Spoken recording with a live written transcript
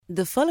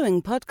The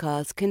following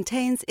podcast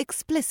contains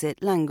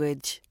explicit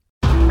language.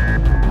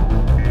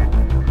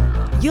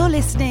 You're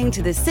listening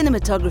to the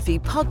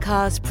Cinematography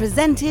Podcast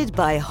presented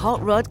by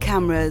Hot Rod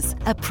Cameras,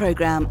 a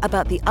program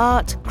about the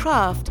art,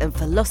 craft, and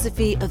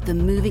philosophy of the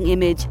moving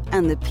image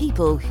and the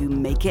people who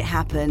make it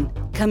happen.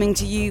 Coming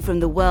to you from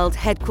the world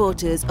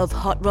headquarters of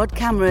Hot Rod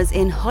Cameras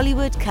in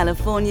Hollywood,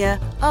 California,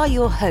 are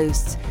your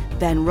hosts,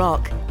 Ben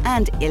Rock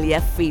and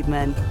Illya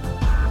Friedman.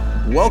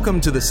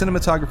 Welcome to the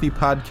Cinematography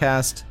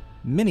Podcast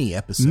mini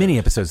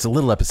episode. It's a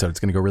little episode. It's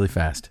going to go really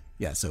fast.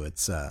 Yeah, so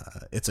it's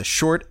a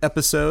short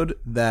episode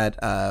that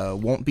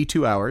won't be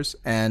 2 hours,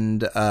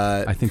 and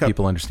I think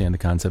people understand the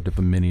concept of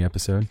a mini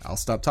episode. I'll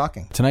stop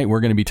talking. Tonight we're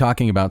going to be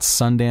talking about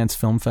Sundance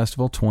Film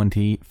Festival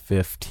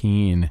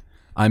 2015.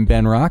 I'm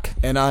Ben Rock.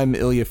 And I'm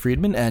Illya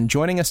Friedman, and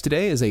joining us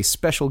today is a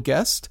special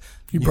guest.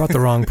 You brought the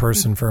wrong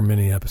person for a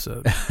mini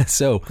episode.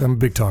 So I'm a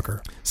big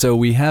talker. So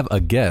we have a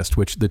guest,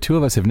 which the two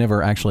of us have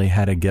never actually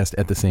had a guest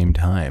at the same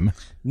time.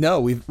 No,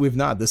 we've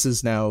not. This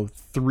is now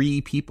 3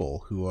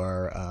 people who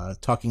are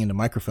talking into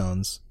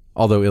microphones.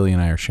 Although Illya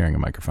and I are sharing a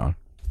microphone.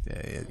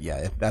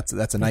 Yeah, that's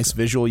a nice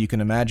visual. You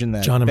can imagine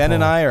that John and Ben Paul.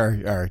 and I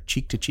are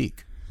cheek to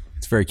cheek.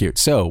 It's very cute.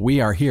 So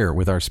we are here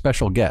with our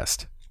special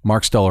guest,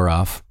 Mark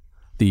Stoloroff,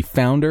 the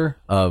founder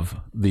of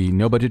the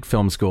No Budget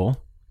Film School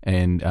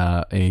and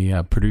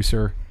a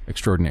producer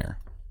extraordinaire.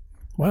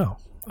 Wow.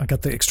 I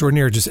got the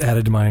extraordinaire just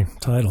added to my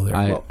title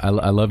there. I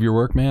love your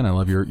work, man. I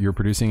love your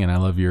producing, and I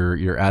love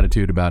your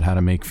attitude about how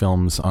to make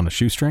films on a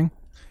shoestring.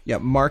 Yeah,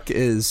 Mark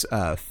is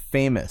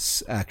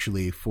famous,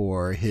 actually,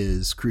 for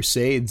his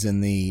crusades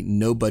in the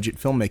no-budget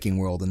filmmaking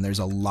world, and there's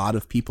a lot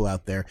of people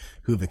out there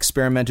who have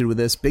experimented with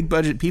this.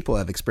 Big-budget people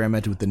have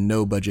experimented with the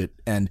no-budget,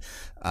 and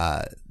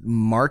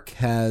Mark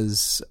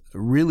has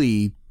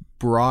really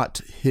brought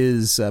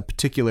his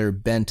particular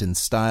bent and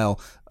style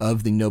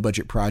of the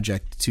no-budget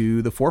project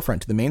to the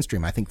forefront, to the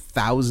mainstream. I think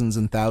thousands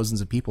and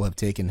thousands of people have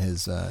taken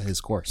his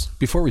course.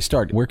 Before we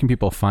start, where can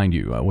people find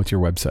you? What's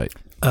your website?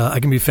 I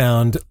can be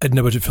found at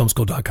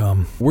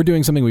nobudgetfilmschool.com. We're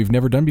doing something we've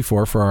never done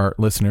before for our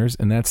listeners,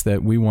 and that's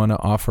that we want to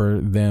offer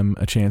them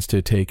a chance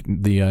to take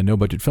the No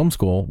Budget Film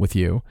School with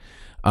you.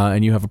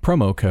 And you have a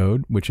promo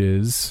code, which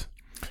is...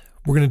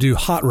 We're going to do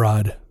Hot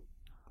Rod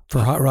for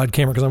Hot Rod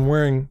Camera, because I'm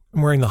wearing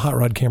the Hot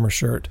Rod Camera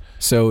shirt.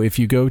 So if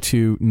you go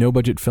to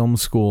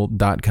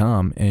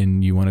nobudgetfilmschool.com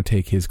and you want to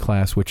take his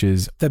class, which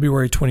is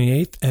February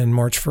 28th and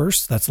March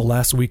 1st, that's the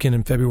last weekend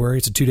in February.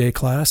 It's a 2-day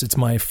class. It's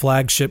my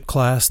flagship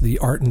class, The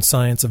Art and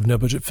Science of No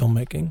Budget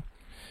Filmmaking.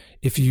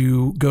 If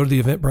you go to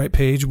the Eventbrite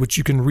page, which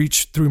you can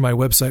reach through my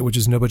website, which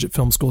is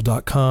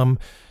nobudgetfilmschool.com,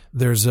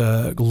 there's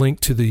a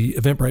link to the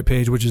Eventbrite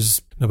page, which is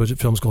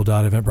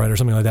nobudgetfilmschool.eventbrite or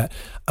something like that.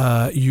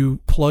 You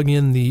plug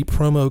in the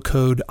promo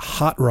code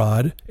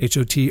HOTROD,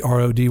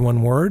 HOTROD,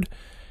 one word,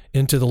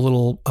 into the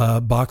little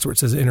box where it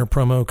says enter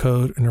promotional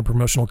code, and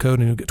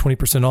you'll get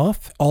 20%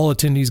 off. All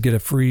attendees get a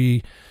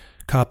free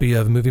copy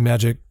of Movie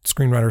Magic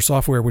Screenwriter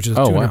software, which is a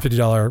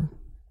 $250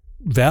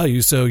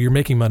 value. So you're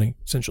making money,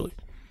 essentially.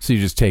 So you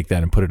just take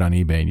that and put it on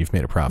eBay and you've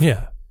made a profit.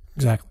 Yeah,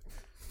 exactly.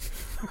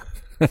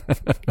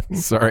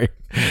 Sorry.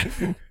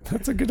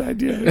 That's a good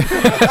idea.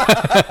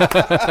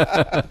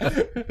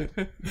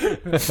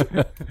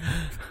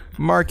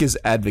 Mark is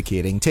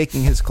advocating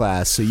taking his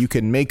class so you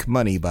can make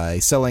money by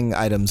selling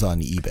items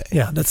on eBay.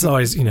 Yeah, that's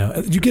always, you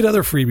get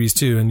other freebies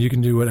too, and you can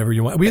do whatever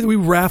you want. We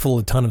raffle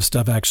a ton of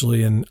stuff,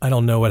 actually, and I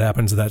don't know what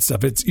happens to that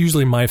stuff. It's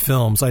usually my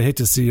films. I hate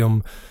to see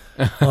them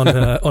on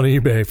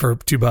eBay for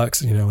 $2,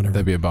 whatever.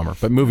 That'd be a bummer.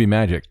 But Movie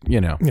Magic,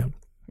 Yeah.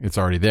 It's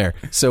already there.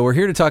 So we're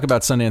here to talk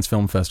about Sundance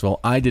Film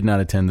Festival. I did not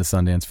attend the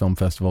Sundance Film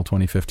Festival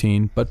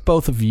 2015, but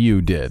both of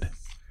you did.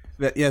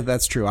 Yeah,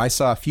 that's true. I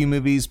saw a few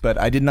movies, but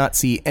I did not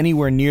see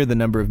anywhere near the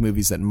number of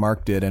movies that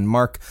Mark did. And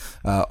Mark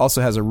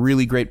also has a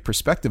really great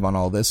perspective on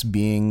all this,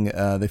 being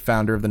the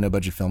founder of the No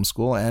Budget Film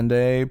School and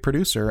a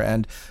producer.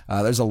 And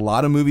there's a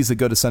lot of movies that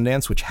go to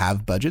Sundance which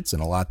have budgets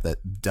and a lot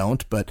that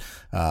don't. But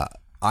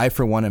I,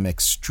 for one, am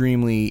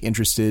extremely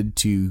interested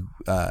to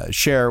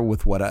share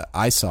with what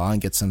I saw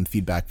and get some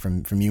feedback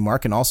from you,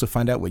 Mark, and also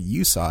find out what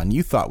you saw and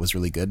you thought was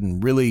really good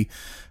and really,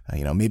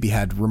 maybe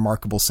had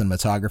remarkable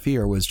cinematography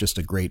or was just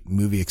a great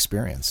movie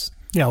experience.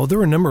 Yeah, well, there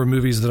were a number of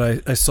movies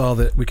that I saw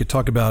that we could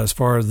talk about as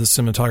far as the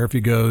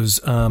cinematography goes.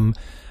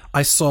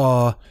 I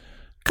saw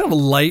kind of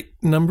a light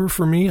number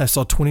for me. I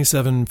saw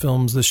 27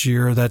 films this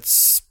year.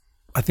 That's,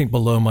 I think,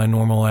 below my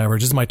normal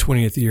average. This is my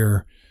 20th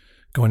year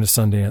going to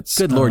Sundance.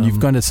 Good Lord, you've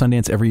gone to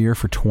Sundance every year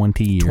for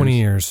 20 years. 20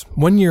 years.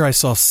 One year I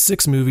saw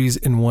 6 movies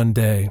in one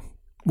day,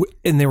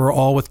 and they were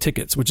all with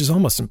tickets, which is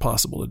almost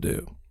impossible to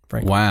do,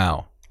 frankly.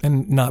 Wow.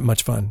 And not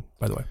much fun,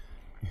 by the way.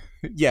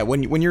 Yeah,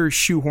 when you're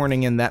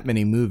shoehorning in that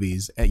many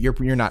movies, you're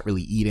not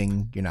really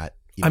eating. You're not.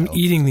 I'm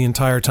eating the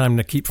entire time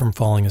to keep from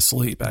falling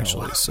asleep,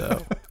 actually.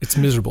 So it's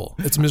miserable.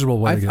 It's a miserable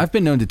way to go. I've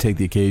been known to take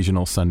the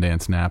occasional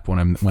Sundance nap when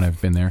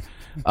I've been there.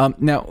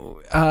 Now,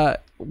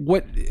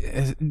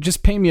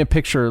 just paint me a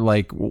picture.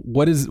 Like,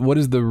 what is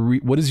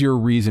your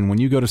reason when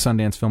you go to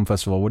Sundance Film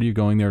Festival? What are you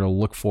going there to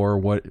look for?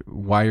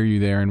 Why are you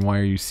there, and why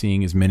are you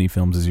seeing as many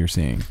films as you're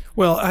seeing?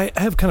 Well, I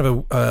have kind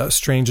of a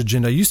strange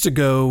agenda. I used to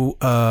go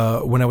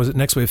when I was at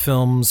Next Wave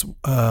Films.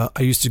 I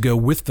used to go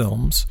with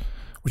films,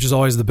 which is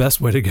always the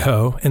best way to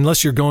go.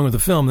 Unless you're going with a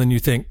film, then you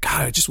think,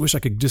 God, I just wish I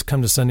could just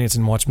come to Sundance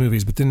and watch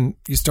movies. But then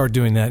you start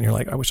doing that, and you're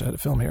like, I wish I had a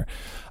film here.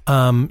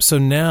 So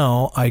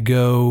now I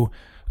go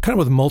kind of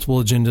with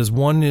multiple agendas.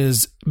 One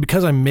is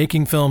because I'm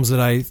making films that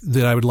I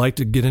would like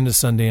to get into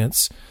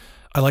Sundance.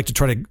 I like to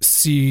try to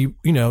see,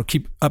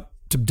 keep up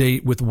to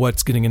date with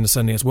what's getting into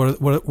Sundance.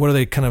 What are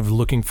they kind of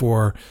looking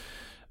for?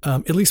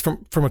 At least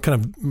from a kind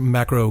of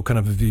macro kind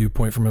of a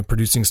viewpoint, from a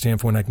producing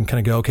standpoint, I can kind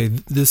of go, okay,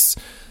 this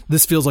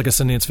feels like a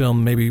Sundance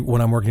film. Maybe what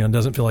I'm working on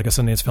doesn't feel like a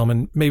Sundance film,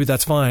 and maybe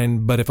that's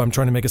fine. But if I'm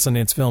trying to make a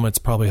Sundance film, it's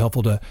probably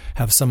helpful to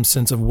have some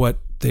sense of what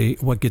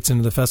gets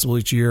into the festival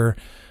each year.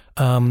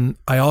 I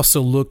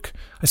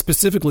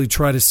specifically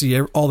try to see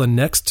all the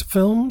next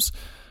films,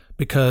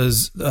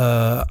 because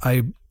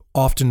I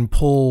often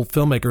pull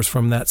filmmakers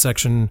from that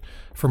section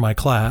for my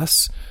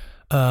class,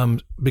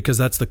 because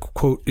that's the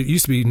quote. It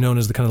used to be known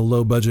as the kind of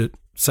low budget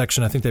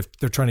section. I think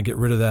they're trying to get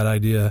rid of that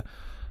idea.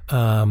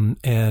 But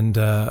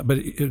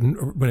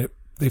when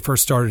they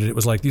first started, it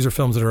was like, these are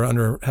films that are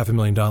under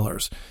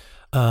 $500,000.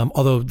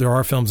 Although there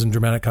are films in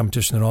dramatic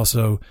competition that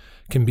also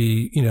can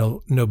be,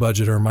 no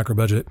budget or micro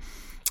budget.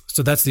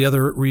 So that's the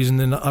other reason.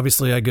 Then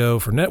obviously I go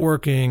for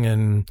networking,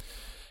 and,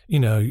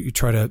 you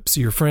try to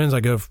see your friends. I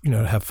go,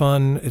 to have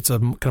fun. It's a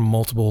kind of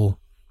multiple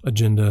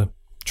agenda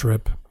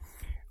trip.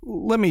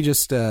 Let me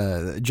just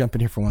jump in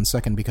here for 1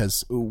 second,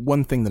 because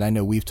one thing that I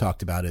know we've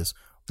talked about is,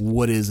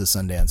 what is a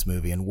Sundance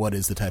movie, and what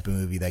is the type of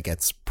movie that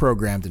gets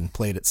programmed and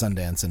played at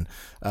Sundance. And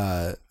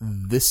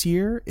this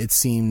year it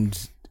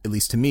seemed, at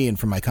least to me and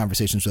from my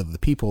conversations with other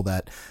people,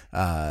 that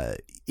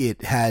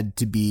it had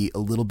to be a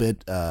little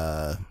bit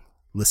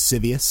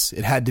lascivious.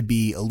 It had to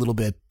be a little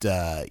bit,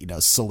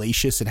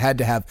 salacious. It had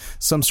to have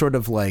some sort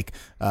of like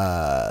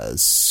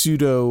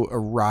pseudo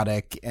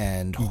erotic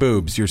and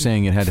boobs. You're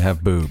saying it had to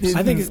have boobs.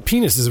 I think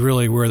penis is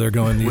really where they're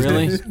going these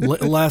days.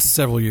 Last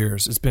several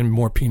years, it's been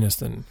more penis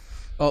than.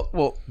 Oh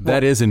well,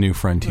 that is a new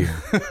frontier.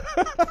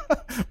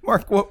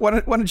 Mark, why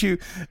don't you?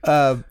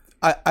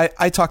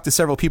 I talked to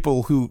several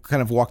people who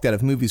kind of walked out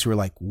of movies who were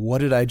like, "What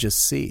did I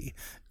just see?"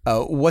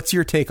 What's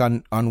your take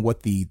on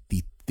what the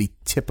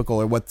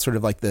typical, or what sort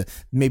of like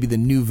maybe the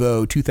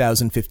nouveau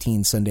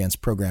 2015 Sundance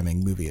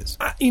programming movie is?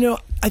 I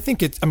think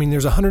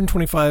there's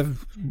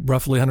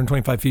roughly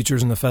 125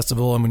 features in the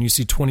festival, and when you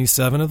see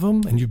 27 of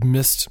them and you've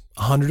missed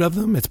 100 of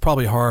them, it's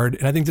probably hard.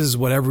 And I think this is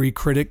what every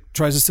critic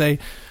tries to say.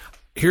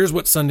 Here's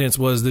what Sundance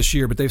was this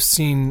year, but they've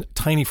seen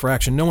tiny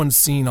fraction. No one's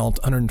seen all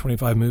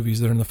 125 movies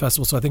that are in the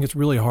festival, so I think it's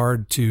really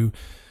hard to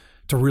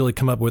really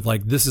come up with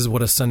like, this is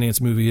what a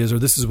Sundance movie is, or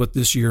this is what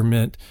this year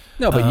meant.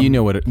 No,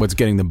 but what's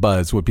getting the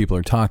buzz, what people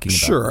are talking about.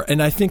 Sure,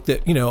 and I think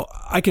that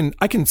I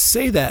can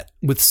say that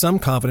with some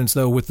confidence,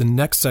 though, with the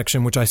next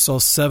section, which I saw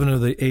 7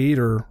 of the 8,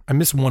 or I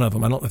missed one of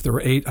them. I don't know if there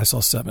were 8. I saw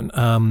 7.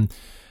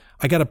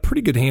 I got a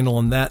pretty good handle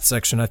on that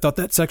section. I thought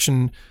that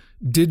section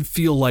did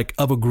feel like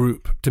of a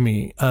group to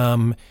me.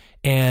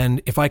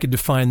 And if I could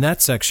define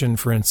that section,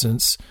 for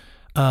instance,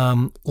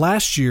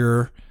 last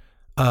year,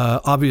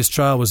 Obvious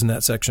Child was in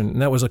that section,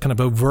 and that was a kind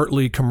of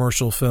overtly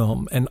commercial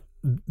film. And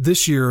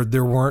this year,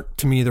 there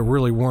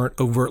really weren't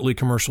overtly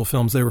commercial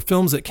films. They were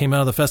films that came out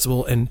of the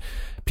festival, and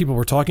people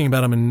were talking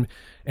about them,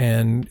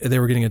 and they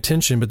were getting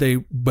attention.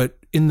 But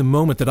in the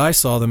moment that I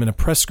saw them in a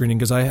press screening,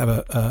 because I have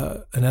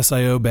an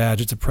SIO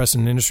badge, it's a press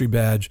and industry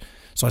badge,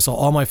 so I saw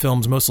all my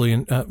films mostly,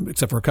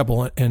 except for a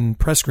couple, in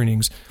press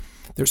screenings.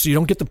 So you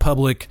don't get the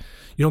public,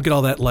 you don't get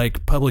all that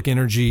like public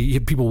energy. You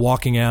have people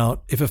walking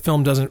out. If a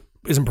film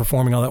isn't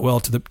performing all that well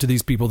to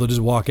these people, they'll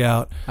just walk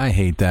out. I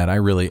hate that.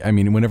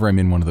 Whenever I'm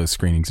in one of those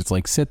screenings, it's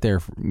like, sit there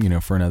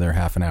for another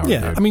half an hour.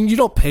 Yeah, dude. You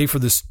don't pay for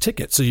this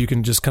ticket, so you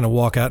can just kind of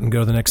walk out and go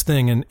to the next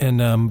thing.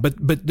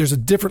 But there's a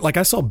different, like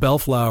I saw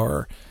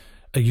Bellflower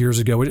years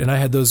ago, and I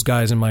had those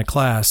guys in my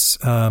class.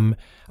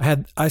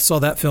 I saw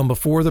that film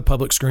before the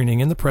public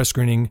screening. In the press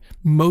screening,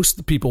 most of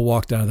the people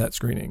walked out of that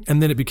screening,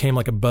 and then it became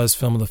like a buzz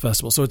film of the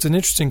festival. So it's an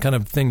interesting kind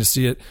of thing to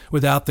see it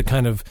without the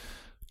kind of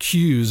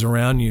cues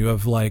around you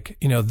of like,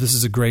 this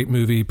is a great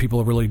movie.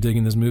 People are really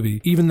digging this movie.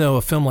 Even though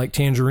a film like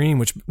Tangerine,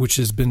 which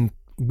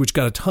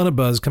got a ton of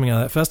buzz coming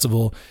out of that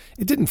festival,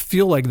 it didn't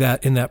feel like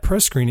that in that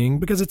press screening,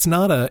 because it's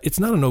not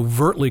an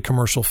overtly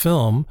commercial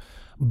film,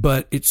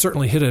 but it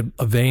certainly hit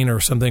a vein or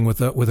something with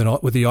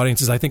the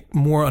audiences, I think,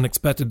 more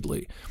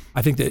unexpectedly.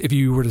 I think that if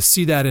you were to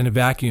see that in a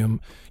vacuum,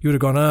 you would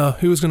have gone,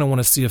 who's going to want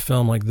to see a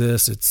film like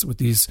this? It's with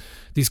these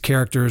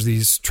characters,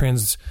 these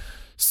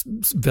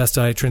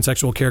transvestite,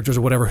 transsexual characters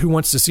or whatever. Who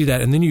wants to see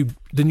that? And then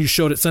you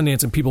show it at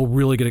Sundance and people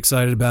really get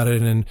excited about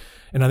it. And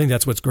I think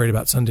that's what's great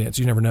about Sundance.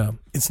 You never know.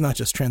 It's not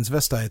just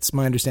transvestites.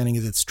 My understanding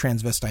is it's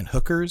transvestite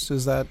hookers.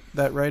 Is that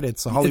right?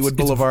 It's a Hollywood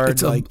Boulevard.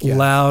 It's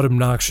loud,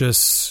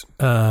 obnoxious.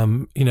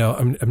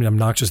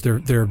 Obnoxious.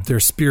 They're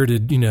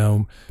spirited,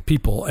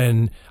 people.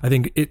 And I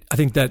think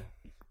that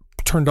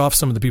turned off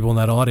some of the people in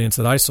that audience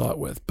that I saw it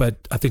with.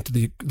 But I think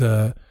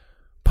the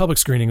public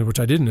screening, which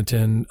I didn't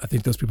attend, I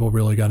think those people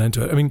really got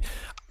into it. I mean,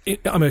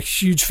 I'm a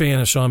huge fan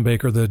of Sean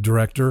Baker, the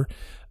director.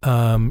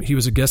 He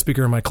was a guest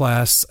speaker in my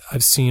class.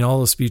 I've seen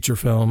all his feature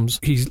films.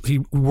 He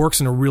works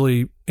in a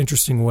really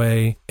interesting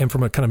way, and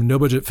from a kind of no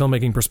budget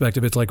filmmaking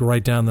perspective, it's like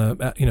right down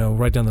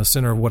the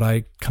center of what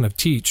I kind of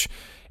teach.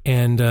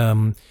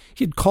 And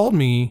he'd called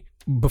me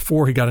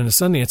before he got into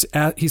Sundance.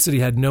 He said he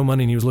had no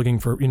money and he was looking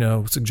for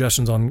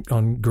suggestions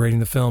on grading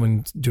the film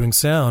and doing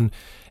sound.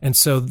 And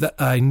so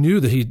I knew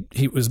that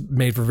he was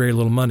made for very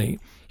little money.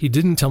 He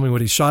didn't tell me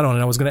what he shot on,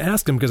 and I was going to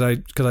ask him because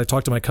I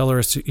talked to my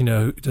colorist,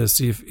 to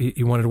see if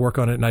he wanted to work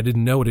on it, and I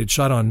didn't know what he'd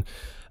shot on,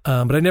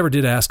 but I never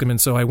did ask him. And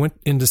so I went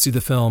in to see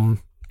the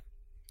film,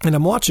 and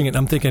I'm watching it, and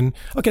I'm thinking,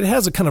 okay, it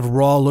has a kind of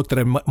raw look that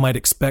I might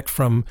expect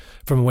from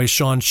the way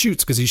Sean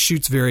shoots, because he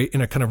shoots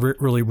in a kind of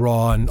really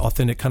raw and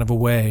authentic kind of a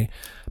way.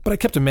 But I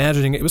kept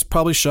imagining it was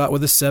probably shot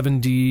with a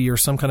 7D or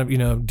some kind of,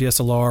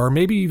 DSLR, or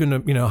maybe even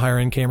a, higher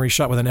end camera. He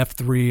shot with an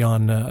F3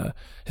 on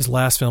his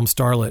last film,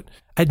 Starlet.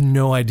 I had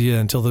no idea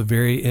until the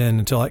very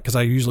end, because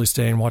I usually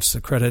stay and watch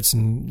the credits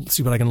and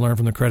see what I can learn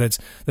from the credits,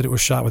 that it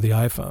was shot with the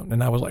iPhone.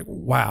 And I was like,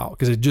 wow,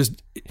 because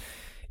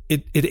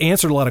it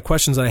answered a lot of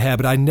questions that I had,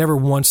 but I never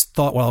once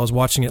thought while I was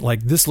watching it,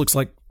 like, this looks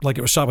like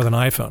it was shot with an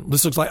iPhone.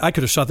 This looks like I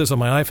could have shot this on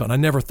my iPhone. I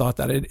never thought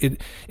that.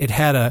 It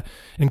had a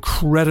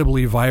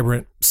incredibly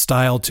vibrant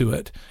style to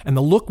it, and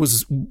the look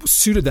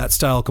suited that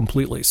style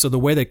completely. So the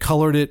way they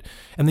colored it,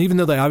 and even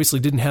though they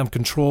obviously didn't have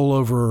control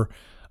over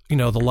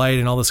the light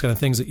and all those kind of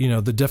things that,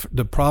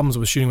 the problems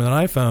with shooting with an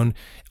iPhone,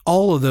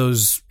 all of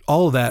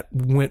that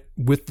went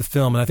with the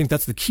film. And I think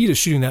that's the key to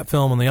shooting that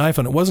film on the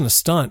iPhone. It wasn't a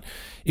stunt.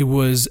 It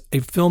was a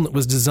film that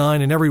was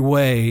designed in every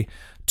way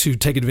to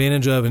take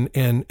advantage of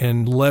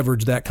and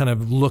leverage that kind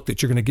of look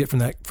that you're going to get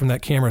from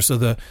that camera. So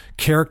the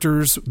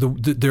characters,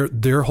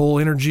 their whole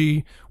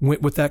energy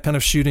went with that kind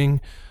of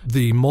shooting.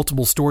 The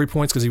multiple story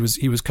points, because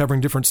he was covering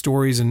different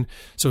stories, and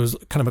so it was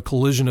kind of a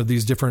collision of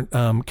these different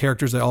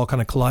characters that all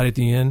kind of collide at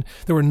the end.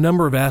 There were a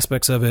number of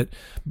aspects of it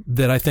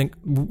that I think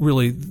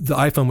really the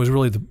iPhone was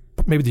really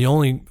maybe the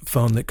only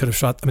phone that could have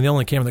shot. The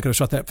only camera that could have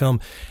shot that film.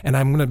 And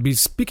I'm going to be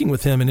speaking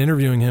with him and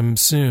interviewing him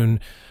soon.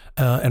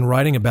 And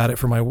writing about it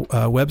for my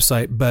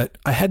website, but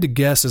I had to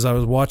guess as I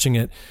was watching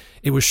it.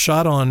 It was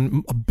shot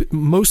on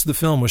most of the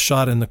film was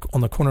shot on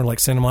the corner of like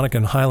Santa Monica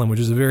and Highland, which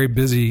is a very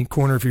busy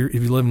corner if you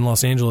live in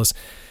Los Angeles.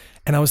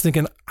 And I was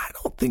thinking, I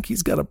don't think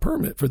he's got a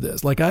permit for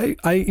this. Like I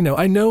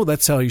know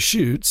that's how he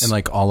shoots. And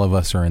like all of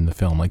us are in the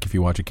film. Like if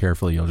you watch it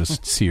carefully, you'll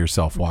just see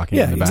yourself walking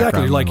in the background.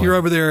 Exactly. Like you're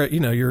over there,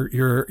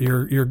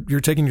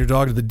 you're taking your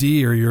dog to the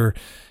D, or you're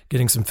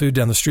getting some food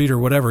down the street or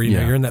whatever,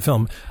 you're in that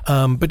film.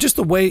 But just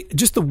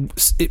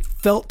it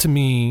felt to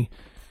me,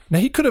 now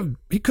he could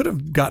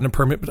have gotten a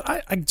permit, but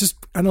I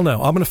don't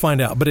know. I'm going to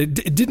find out. But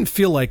it didn't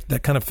feel like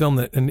that kind of film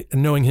that, and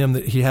knowing him,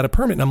 that he had a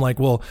permit. And I'm like,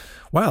 well,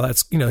 wow,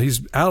 that's,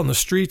 he's out on the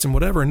streets and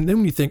whatever. And then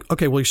when you think,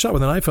 okay, well, he shot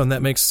with an iPhone,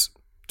 that makes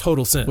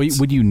total sense.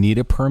 Would you need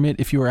a permit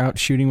if you were out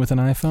shooting with an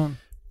iPhone?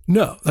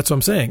 No, that's what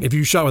I'm saying. If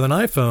you shot with an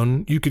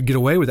iPhone, you could get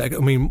away with that. I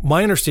mean,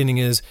 my understanding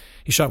is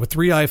he shot with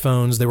 3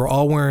 iPhones. They were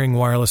all wearing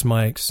wireless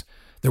mics.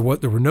 There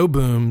were no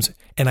booms,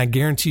 and I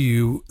guarantee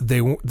you,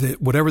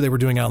 whatever they were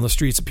doing out on the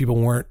streets, that people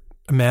weren't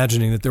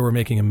imagining that they were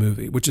making a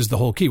movie, which is the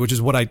whole key, which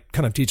is what I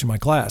kind of teach in my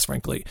class,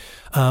 frankly.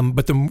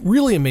 But the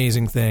really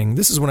amazing thing,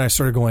 this is when I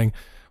started going,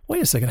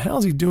 wait a second, how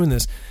is he doing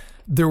this?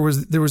 There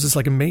was this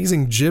like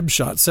amazing jib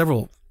shot,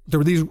 there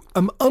were these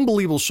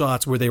unbelievable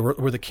shots where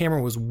the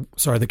camera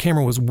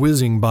was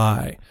whizzing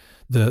by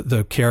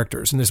the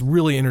characters in this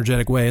really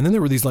energetic way. And then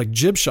there were these like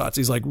jib shots,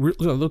 these like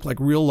looked like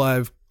real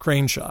live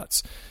crane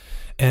shots.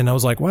 And I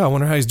was like, wow, I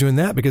wonder how he's doing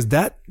that, because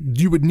that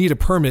you would need a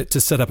permit to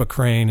set up a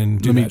crane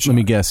and do that shot. Let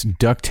me guess,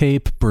 duct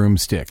tape,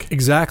 broomstick.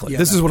 Exactly. Yeah,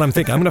 this is what I'm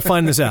thinking. I'm going to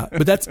find this out.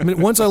 But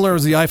once I learned it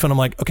was the iPhone, I'm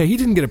like, okay, he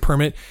didn't get a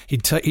permit. He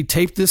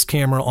taped this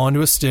camera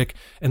onto a stick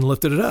and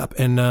lifted it up.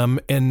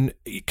 And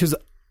because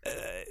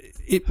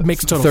it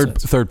makes total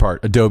sense. Third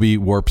part, Adobe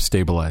Warp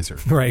Stabilizer.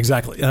 Right,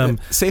 exactly.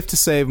 Safe to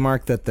say,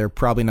 Mark, that they're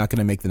probably not going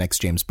to make the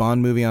next James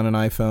Bond movie on an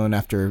iPhone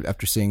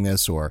after seeing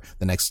this, or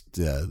the next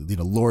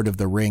Lord of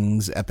the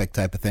Rings epic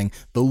type of thing.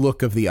 The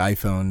look of the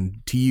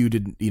iPhone to you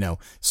did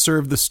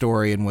serve the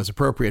story and was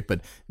appropriate, but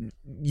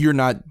you're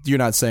not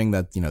saying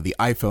that the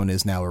iPhone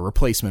is now a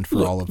replacement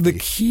for all of the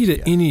key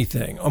to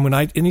anything.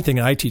 Anything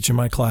I teach in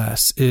my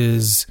class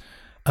is.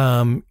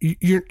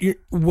 You're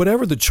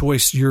whatever the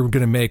choice you're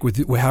going to make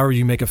with however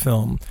you make a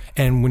film.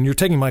 And when you're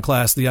taking my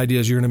class, the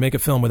idea is you're going to make a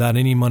film without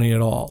any money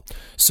at all.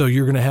 So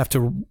you're going to have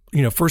to,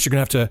 first you're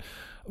going to have to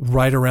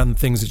write around the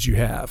things that you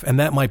have. And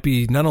that might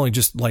be not only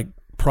just like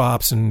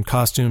props and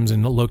costumes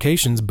and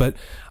locations, but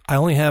I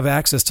only have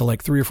access to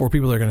like 3 or 4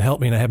 people that are going to help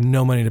me, and I have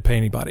no money to pay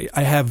anybody.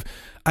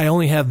 I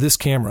only have this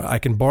camera. I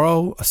can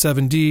borrow a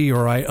 7D,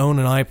 or I own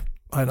an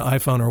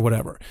iPhone or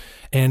whatever.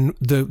 And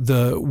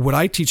what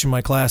I teach in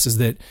my class is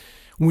that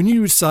when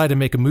you decide to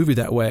make a movie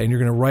that way, and you're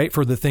going to write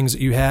for the things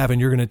that you have, and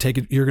you're going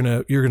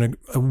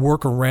to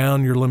work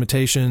around your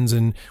limitations,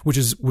 and which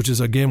is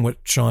again what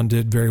Sean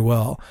did very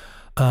well.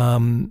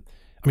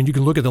 I mean, you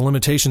can look at the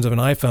limitations of an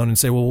iPhone and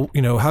say, well,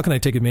 how can I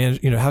take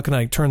advantage? How can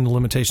I turn the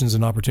limitations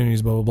into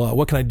opportunities? Blah blah blah.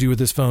 What can I do with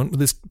this phone,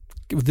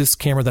 with this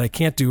camera that I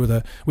can't do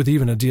with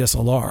even a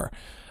DSLR?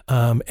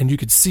 And you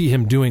could see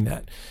him doing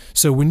that.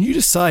 So when you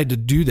decide to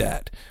do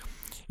that,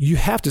 you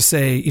have to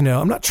say,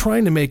 I'm not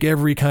trying to make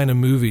every kind of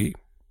movie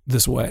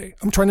this way.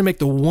 I'm trying to make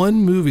the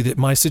one movie that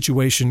my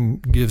situation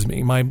gives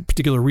me, my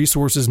particular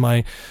resources,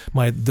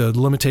 the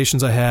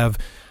limitations I have.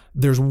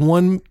 There's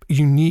one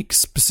unique,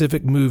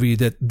 specific movie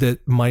that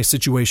my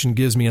situation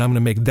gives me, and I'm going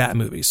to make that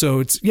movie. So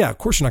of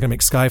course you're not going to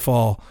make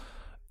Skyfall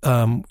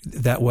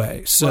that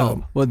way.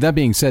 So, well, that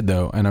being said,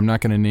 though, and I'm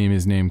not going to name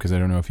his name because I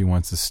don't know if he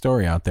wants the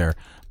story out there,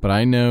 but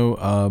I know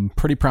a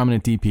pretty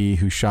prominent DP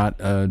who shot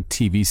a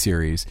TV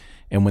series,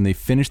 and when they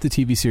finished the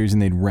TV series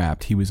and they'd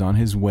wrapped, he was on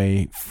his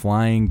way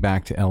flying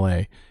back to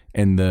LA,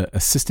 and the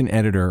assistant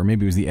editor, or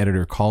maybe it was the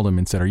editor, called him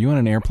and said, "Are you on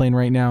an airplane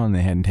right now?" And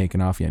they hadn't taken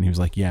off yet. And he was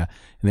like, "Yeah."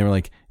 And they were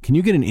like, "Can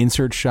you get an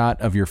insert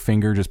shot of your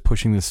finger just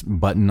pushing this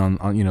button on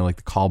like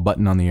the call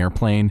button on the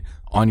airplane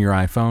on your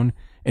iPhone?"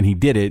 And he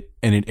did it,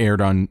 and it aired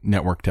on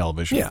network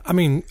television. Yeah, I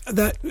mean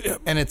that,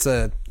 and it's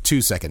a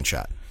 2-second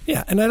shot.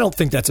 Yeah, and I don't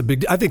think that's a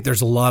big. I think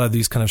there's a lot of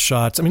these kind of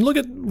shots. I mean, look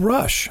at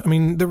Rush. I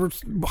mean, there were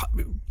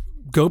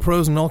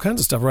GoPros and all kinds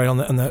of stuff right on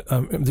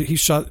that. He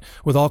shot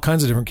with all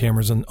kinds of different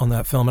cameras on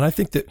that film, and I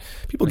think that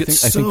people I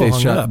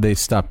think they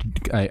stopped.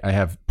 I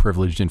have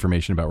privileged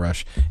information about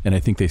Rush, and I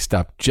think they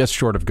stopped just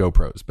short of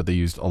GoPros, but they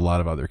used a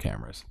lot of other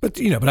cameras. But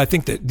but I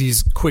think that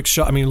these quick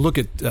shots. I mean, look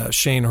at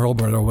Shane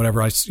Hurlburt or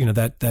whatever.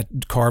 That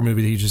car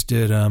movie that he just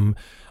did.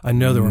 I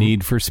know there were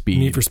Need for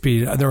Speed.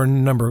 There were a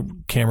number of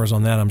cameras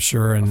on that, I'm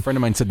sure. And a friend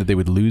of mine said that they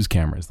would lose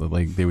cameras. That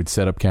like they would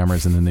set up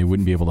cameras and then they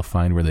wouldn't be able to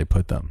find where they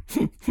put them.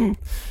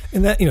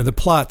 And that the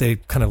plot, they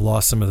kind of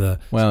lost some of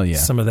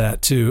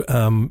that too.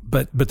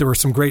 But there were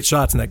some great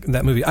shots in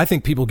that movie. I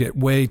think people get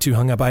way too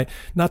hung up.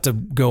 Not to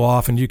go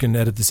off, and you can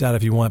edit this out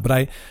if you want,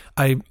 but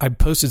I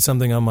posted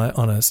something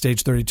on a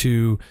Stage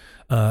 32.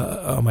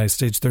 On my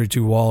Stage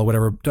 32 wall or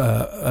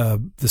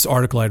whatever, this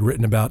article I'd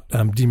written about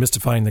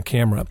demystifying the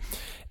camera.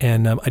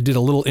 And I did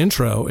a little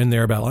intro in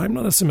there about, I'm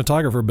not a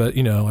cinematographer, but,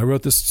 I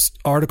wrote this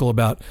article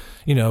about,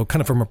 kind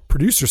of from a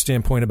producer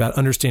standpoint about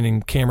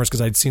understanding cameras,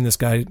 because I'd seen this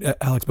guy,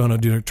 Alex Bono,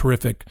 do a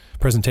terrific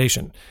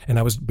presentation. And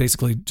I was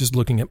basically just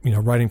looking at,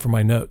 writing for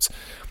my notes.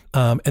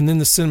 And then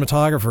the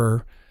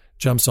cinematographer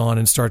jumps on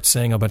and starts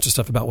saying a bunch of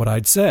stuff about what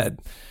I'd said.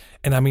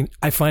 And I mean,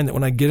 I find that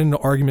when I get into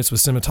arguments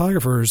with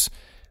cinematographers,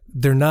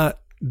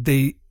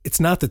 it's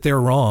not that they're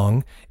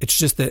wrong. It's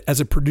just that as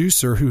a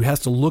producer who has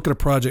to look at a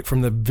project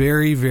from the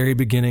very, very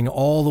beginning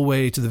all the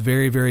way to the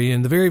very, very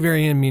end,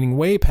 meaning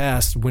way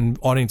past when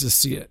audiences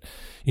see it,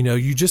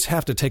 you just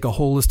have to take a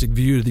holistic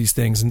view of these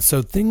things. And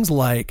so things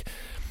like,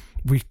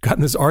 we've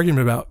gotten this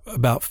argument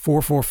about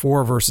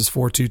 444 versus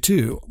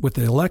 422 with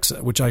the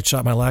Alexa, which I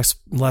shot my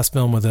last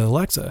film with the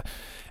Alexa.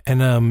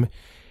 And,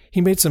 he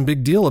made some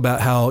big deal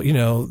about how,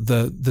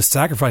 the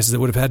sacrifices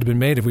that would have had to be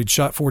made if we'd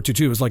shot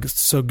 422. It was like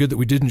so good that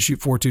we didn't shoot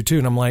 422.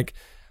 And I'm like,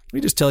 let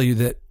me just tell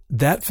you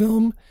that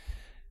film,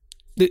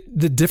 the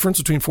difference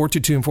between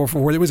 422 and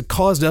 444, it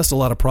caused us a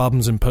lot of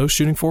problems in post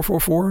shooting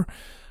 444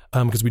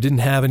 because we didn't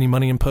have any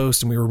money in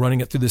post and we were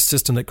running it through this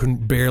system that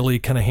couldn't barely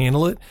kind of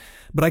handle it.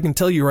 But I can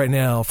tell you right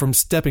now, from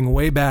stepping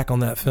way back on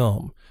that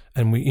film,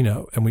 and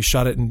we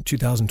shot it in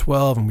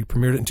 2012 and we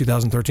premiered it in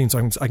 2013,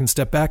 so I can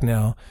step back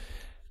now.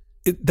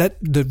 The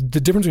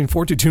difference between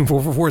 422 and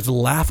 444 is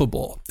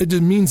laughable. It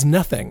just means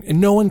nothing, and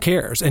no one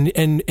cares. And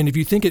if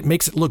you think it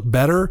makes it look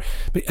better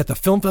at the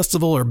film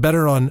festival or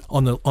better on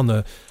the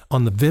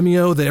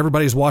Vimeo that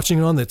everybody's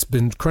watching on, that's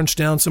been crunched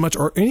down so much,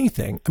 or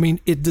anything, I mean,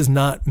 it does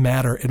not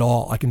matter at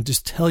all. I can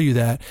just tell you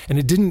that. And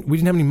we didn't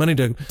have any money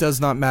to. It does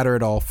not matter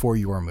at all for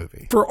your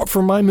movie.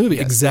 For my movie,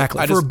 yes,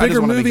 exactly. For a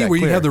bigger movie where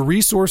you have the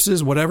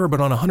resources, whatever, but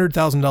on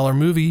 $100,000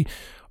 movie.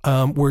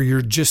 Where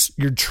you're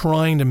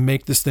trying to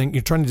make this thing,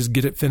 you're trying to just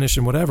get it finished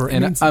and whatever.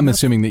 And I'm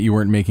assuming that you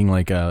weren't making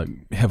like a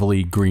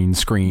heavily green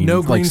screen,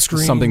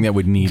 something that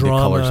would need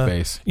drama, the color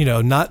space.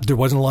 There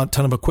wasn't a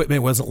ton of equipment.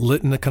 It wasn't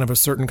lit in a kind of a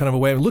certain kind of a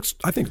way.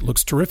 I think it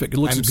looks terrific. It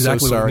looks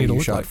exactly what it needed to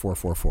look like. I'm so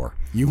sorry you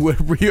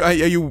shot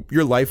 444.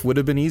 Your life would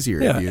have been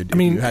easier. Yeah,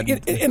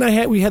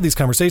 if we had these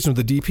conversations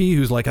with the DP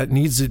who's like, I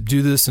needs to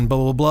do this and blah,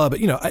 blah, blah. But,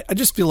 I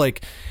just feel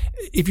like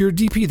if you're a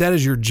DP, that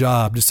is your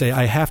job to say,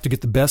 I have to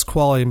get the best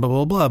quality and blah,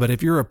 blah, blah. But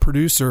if you're a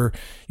producer,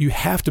 you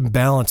have to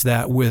balance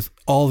that with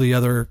all the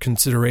other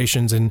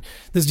considerations. And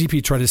this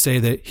DP tried to say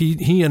that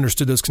he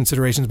understood those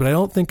considerations, but I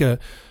don't think a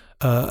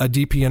a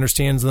DP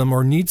understands them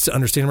or needs to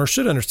understand them or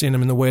should understand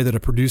them in the way that a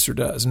producer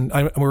does. And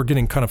we're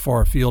getting kind of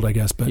far afield, I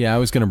guess. But yeah, I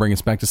was going to bring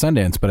us back to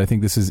Sundance, but I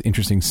think this is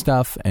interesting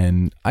stuff,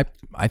 and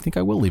I think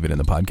I will leave it in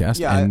the podcast.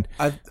 Yeah, and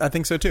I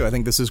think so too. I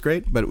think this is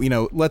great, but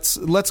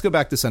let's go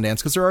back to Sundance,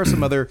 because there are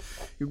some other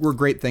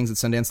great things at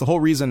Sundance. The whole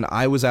reason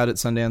I was out at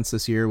Sundance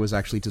this year was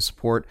actually to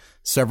support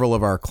several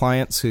of our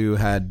clients who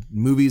had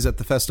movies at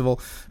the festival.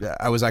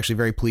 I was actually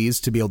very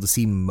pleased to be able to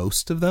see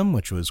most of them,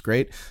 which was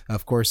great.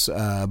 Of course,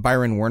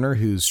 Byron Warner,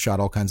 who's shot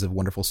all kinds of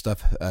wonderful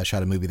stuff,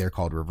 shot a movie there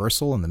called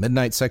Reversal in the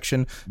Midnight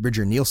section.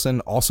 Bridger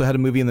Nielsen also had a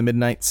movie in the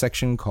Midnight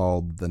section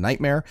called The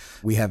Nightmare.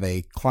 We have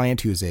a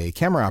client who's a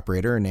camera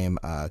operator named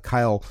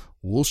Kyle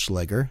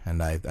Wulschlager,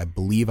 and I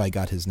believe I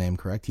got his name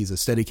correct. He's a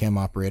Steadicam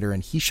operator,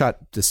 and he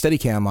shot the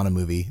Steadicam on a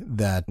movie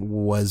that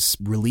was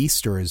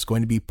released or is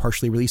going to be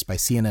partially released by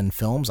CNN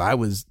Films. I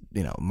was,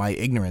 my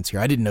ignorance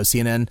here, I didn't know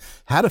CNN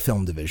had a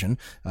film division.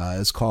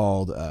 It's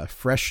called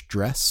Fresh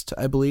Dressed,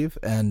 I believe,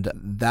 and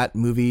that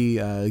movie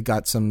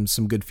got some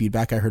good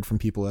feedback I heard from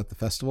people at the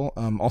festival.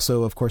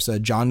 Also, of course,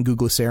 John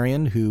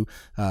Guglasarian, who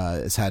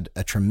has had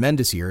a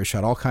tremendous year,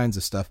 shot all kinds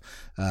of stuff.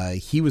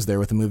 He was there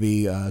with a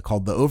movie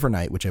called The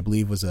Overnight, which I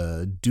believe was a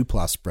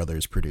Duplass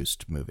Brothers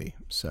produced movie.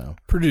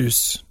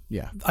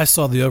 Yeah. I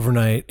saw The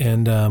Overnight,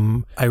 and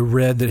I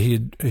read that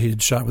he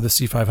had shot with a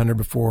C500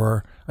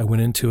 before I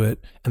went into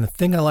it. And the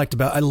thing I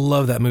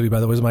love that movie, by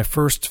the way. It was my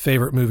first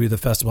favorite movie of the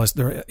festival.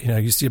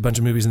 You see a bunch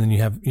of movies and then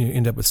you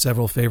end up with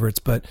several favorites,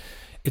 but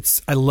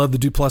I love the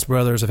Duplass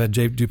Brothers. I've had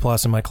Jay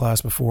Duplass in my class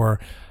before.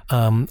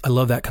 I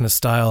love that kind of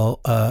style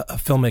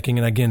of filmmaking.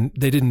 And again,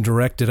 they didn't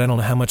direct it. I don't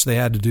know how much they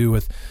had to do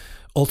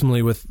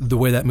ultimately with the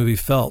way that movie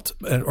felt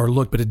or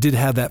looked, but it did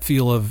have that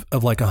feel of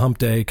like a Hump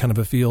Day kind of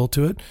a feel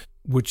to it,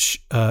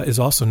 which is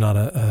also not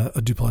a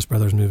Duplass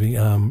Brothers movie.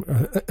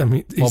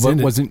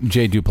 Wasn't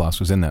Jay Duplass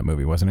was in that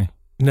movie, wasn't he?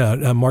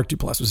 No, Mark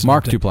Duplass was.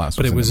 Mark Duplass,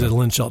 but it was a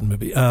Lynn Shelton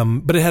movie.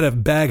 But it had a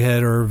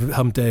Baghead or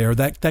Hump Day or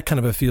that kind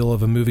of a feel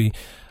of a movie.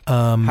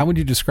 How would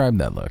you describe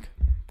that look?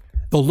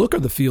 The look or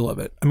the feel of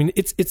it? I mean,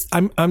 it's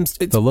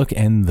the look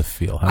and the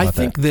feel. How about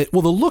that? The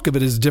look of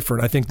it is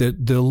different. I think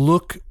that the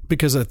look,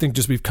 because I think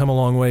just we've come a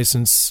long way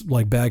since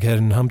like Baghead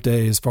and Hump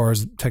Day as far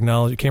as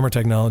technology, camera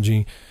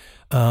technology,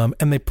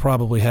 and they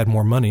probably had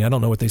more money. I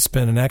don't know what they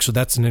spent, and actually,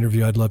 that's an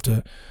interview I'd love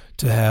to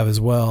have as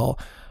well.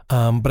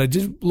 But I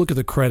did look at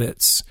the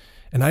credits,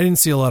 and I didn't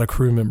see a lot of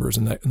crew members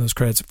in those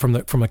credits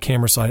from a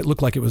camera side. It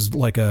looked like it was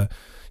like they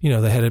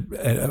had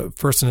a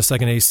first and a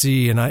second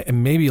AC,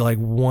 and maybe like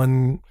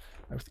one.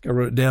 I think I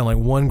wrote it down, like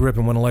one grip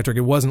and one electric.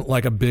 It wasn't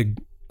like a big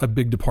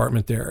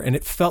department there. And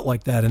it felt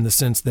like that in the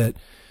sense that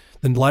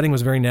the lighting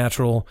was very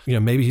natural.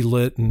 Maybe he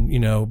lit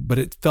but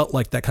it felt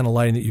like that kind of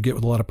lighting that you get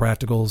with a lot of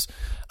practicals.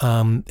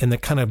 And the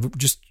kind of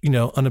just,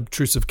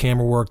 unobtrusive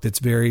camera work that's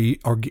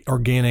very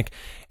organic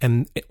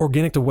and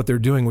organic to what they're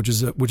doing, which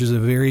is a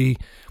very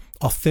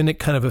authentic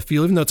kind of a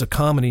feel, even though it's a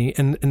comedy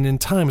and in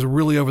times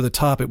really over the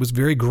top. It was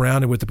very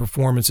grounded with the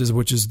performances,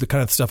 which is the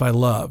kind of stuff I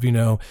love,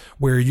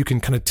 where you can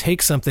kind of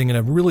take something in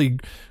a really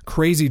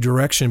crazy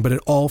direction, but it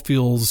all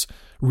feels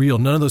real.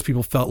 None of those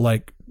people felt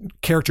like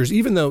characters,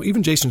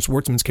 even Jason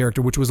Schwartzman's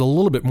character, which was a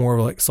little bit more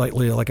like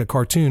slightly like a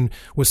cartoon,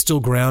 was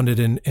still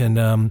grounded. And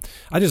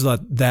I just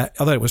thought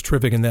it was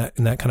terrific in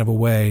that kind of a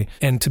way.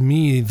 And to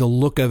me, the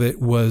look of it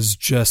was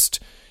just,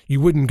 you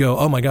wouldn't go,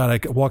 oh my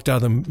God, I walked out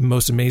of the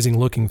most amazing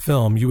looking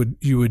film. You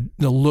would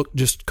the look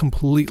just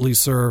completely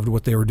served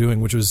what they were doing,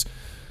 which is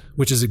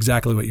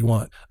exactly what you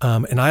want.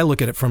 And I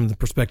look at it from the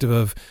perspective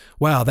of,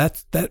 wow,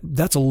 that's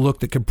a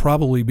look that could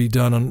probably be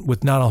done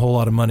with not a whole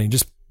lot of money,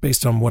 just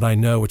based on what I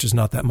know, which is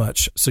not that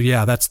much. So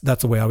yeah, that's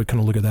the way I would kind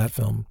of look at that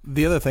film.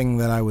 The other thing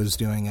that I was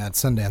doing at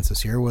Sundance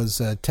this year was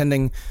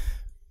attending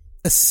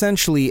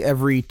essentially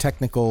every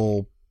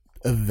technical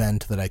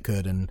event that I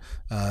could, and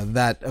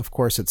that of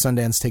course at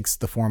Sundance takes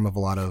the form of a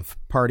lot of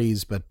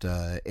parties, but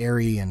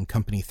ARRI and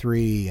Company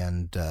 3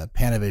 and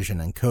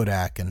Panavision and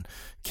Kodak and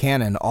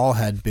Canon all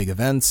had big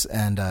events.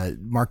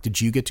 And Mark, did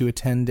you get to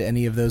attend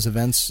any of those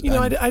events?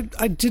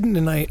 I didn't,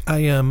 and I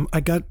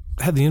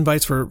had the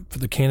invites for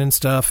the Canon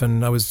stuff,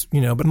 and I was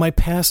but my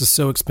pass is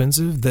so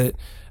expensive that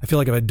I feel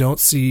like if I don't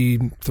see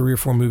 3 or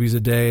 4 movies a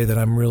day, that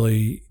I'm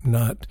really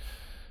not.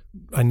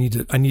 I need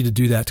to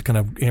do that to kind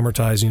of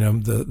amortize,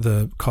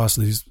 the cost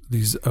of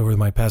these over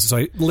my passes.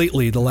 So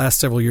lately, the last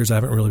several years, I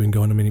haven't really been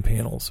going to many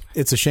panels.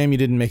 It's a shame you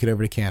didn't make it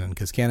over to Canon,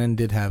 because Canon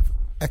did have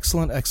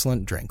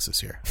excellent drinks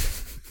this year.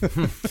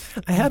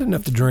 I had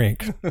enough to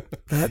drink.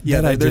 I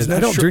did. I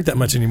don't drink that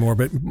much anymore,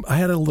 but I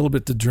had a little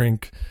bit to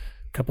drink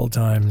a couple of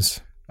times.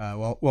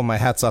 Well, my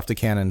hat's off to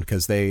Canon,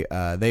 because they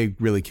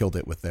really killed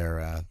it with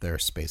their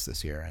space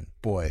this year. And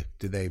boy,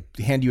 did they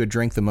hand you a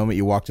drink the moment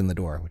you walked in the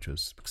door, which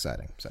was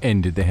exciting. So.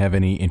 And did they have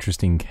any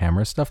interesting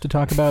camera stuff to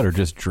talk about, or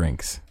just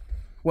drinks?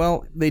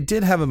 Well, they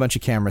did have a bunch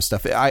of camera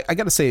stuff. I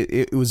got to say,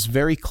 it was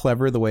very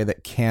clever the way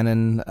that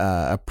Canon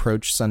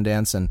approached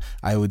Sundance, and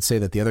I would say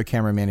that the other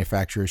camera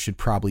manufacturers should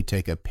probably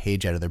take a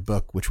page out of their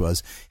book, which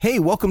was, hey,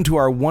 welcome to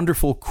our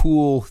wonderful,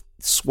 cool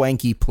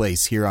swanky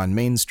place here on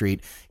Main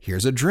Street.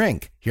 Here's a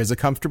drink. Here's a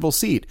comfortable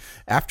seat.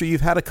 After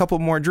you've had a couple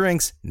more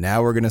drinks,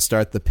 now we're going to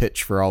start the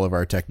pitch for all of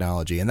our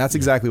technology. And that's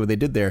exactly what they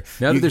did there.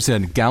 Now that there's a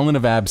gallon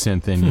of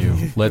absinthe in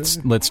you,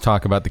 let's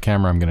talk about the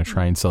camera I'm going to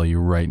try and sell you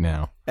right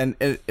now. And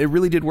it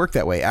really did work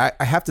that way. I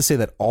have to say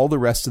that all the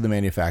rest of the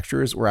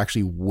manufacturers were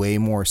actually way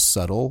more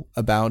subtle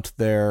about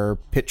their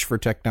pitch for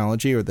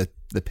technology, or the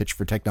pitch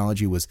for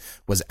technology was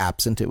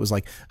absent. It was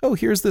like, oh,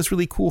 here's this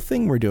really cool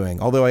thing we're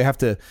doing. Although I have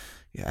to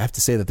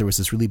say that there was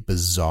this really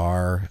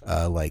bizarre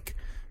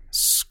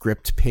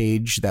script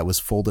page that was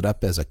folded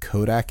up as a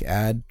Kodak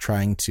ad,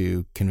 trying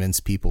to convince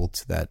people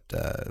that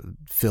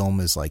film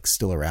is like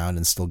still around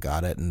and still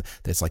got it, and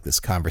there's like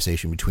this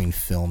conversation between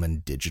film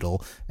and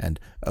digital, and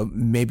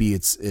maybe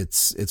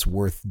it's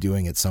worth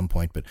doing at some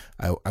point. But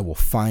I will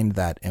find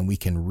that, and we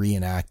can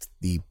reenact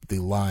the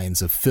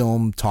lines of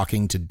film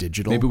talking to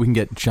digital. Maybe we can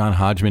get John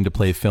Hodgman to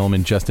play film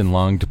and Justin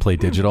Long to play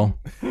digital.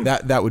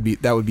 That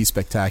would be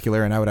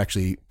spectacular, and I would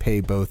actually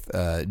pay both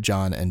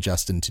John and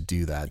Justin to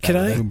do that. Can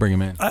I bring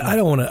him in? I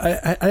don't want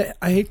to.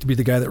 I hate to be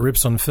the guy that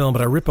rips on film,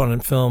 but I rip on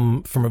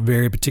film from a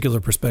very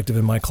particular perspective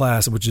in my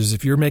class, which is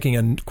if you're making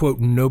a quote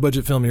no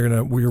budget film,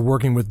 where you're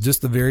working with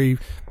just the very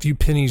few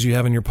pennies you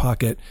have in your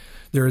pocket.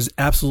 There is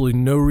absolutely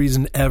no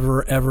reason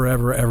ever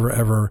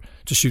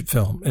to shoot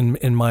film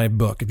in my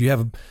book. If you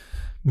have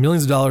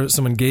millions of dollars that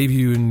someone gave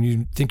you and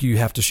you think you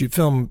have to shoot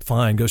film,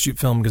 fine, go shoot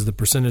film, because the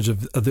percentage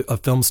of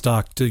film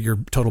stock to your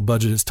total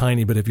budget is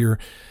tiny. But if you're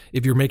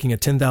making a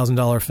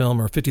 $10,000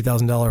 film or a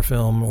 $50,000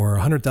 film or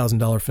a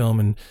 $100,000 film,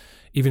 and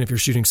even if you're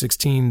shooting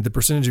 16, the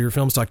percentage of your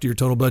film stock to your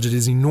total budget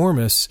is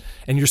enormous,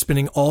 and you're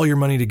spending all your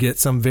money to get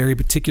some very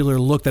particular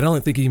look that I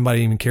don't think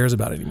anybody even cares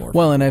about anymore.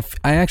 Well, and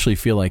I actually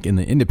feel like in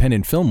the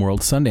independent film world,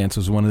 Sundance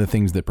was one of the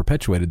things that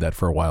perpetuated that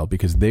for a while,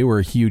 because they were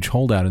a huge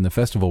holdout in the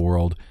festival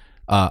world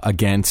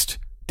against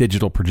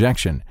digital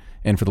projection.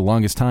 And for the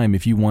longest time,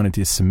 if you wanted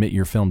to submit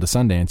your film to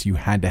Sundance, you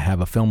had to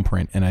have a film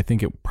print. And I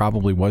think it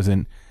probably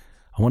wasn't,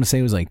 I want to say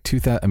it was like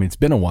 2000. I mean, it's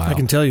been a while. I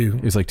can tell you.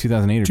 It was like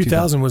 2008 or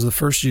 2000 was the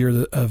first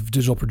year of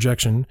digital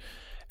projection.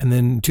 And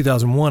then in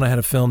 2001, I had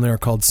a film there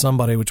called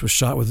Somebody, which was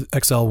shot with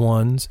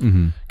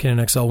XL1s,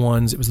 Canon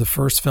XL1s. It was the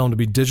first film to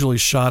be digitally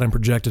shot and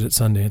projected at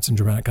Sundance in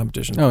dramatic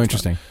competition. Oh,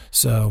 interesting.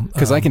 So,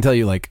 because I can tell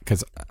you,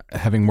 because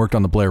having worked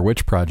on the Blair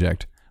Witch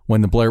Project,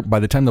 by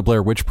the time the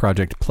Blair Witch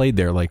Project played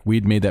there,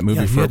 we'd made that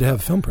movie. Yeah, you had to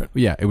have film print.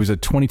 Yeah, it was a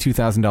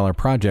 $22,000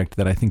 project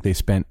that I think they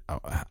spent.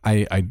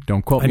 I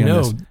don't quote me on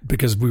this. I know,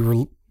 because we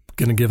were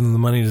going to give them the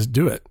money to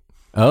do it.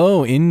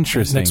 Oh,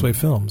 interesting. Next Wave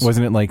Films.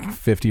 Wasn't it like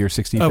 50 or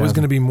 60,000? Oh, it was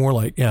going to be more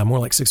like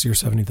 60 or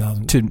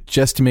 70,000.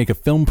 To make a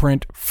film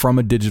print from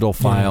a digital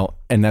file,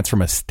 and that's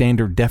from a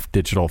standard def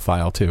digital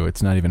file too.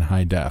 It's not even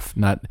high def.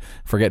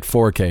 Forget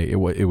 4K.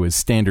 It was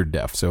standard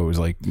def, so it was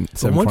like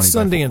 720. Once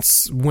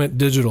Sundance went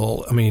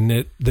digital, I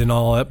mean, then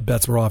all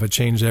bets were off. It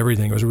changed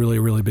everything. It was a really,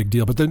 really big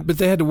deal. But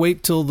they had to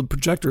wait till the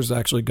projectors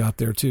actually got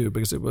there too,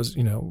 because it was,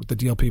 the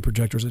DLP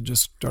projectors had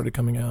just started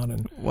coming out.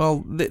 And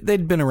well,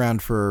 they'd been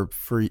around for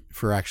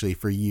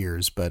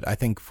years, but I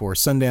think for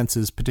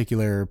Sundance's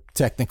particular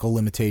technical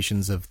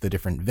limitations of the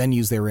different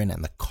venues they were in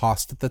and the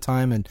cost at the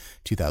time in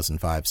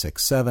 2005,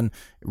 6, 7,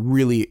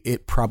 really,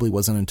 it probably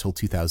wasn't until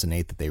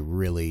 2008 that they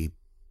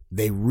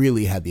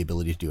really had the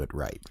ability to do it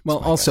right. Well,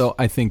 also,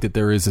 I think that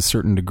there is a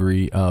certain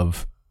degree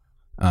of,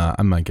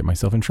 I might get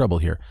myself in trouble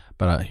here,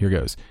 but here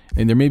goes.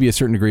 And there may be a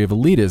certain degree of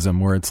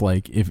elitism where it's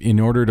like, if in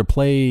order to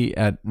play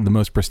at the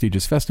most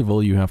prestigious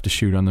festival, you have to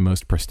shoot on the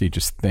most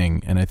prestigious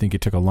thing. And I think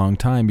it took a long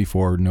time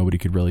before nobody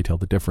could really tell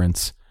the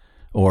difference,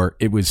 or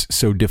it was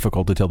so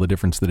difficult to tell the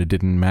difference that it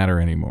didn't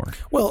matter anymore.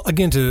 Well,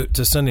 again, to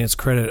Sundance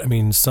credit, I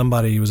mean,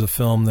 Somebody was a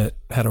film that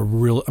had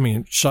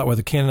shot with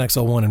a Canon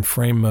XL1 in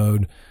frame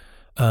mode,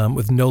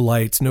 with no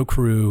lights, no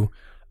crew.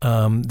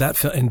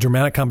 In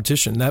dramatic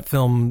competition, that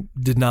film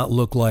did not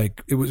look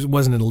like it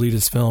wasn't an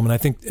elitist film. And I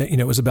think,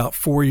 it was about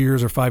 4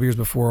 years or 5 years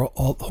before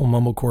all the whole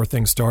mumblecore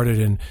thing started.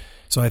 And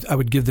so I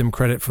would give them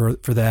credit for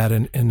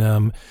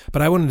that.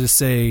 But I wanted to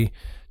say,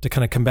 to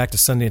kind of come back to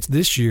Sundance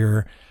this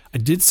year, I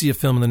did see a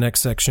film in the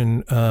next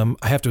section.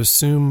 I have to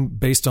assume,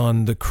 based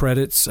on the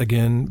credits,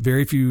 again,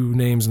 very few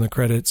names in the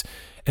credits,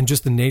 and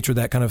just the nature of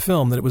that kind of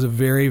film, that it was a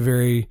very,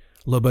 very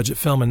low budget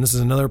film. And this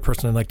is another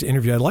person I'd like to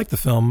interview. I like the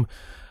film,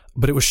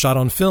 but it was shot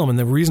on film. And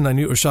the reason I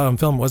knew it was shot on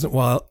film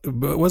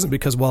wasn't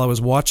because while I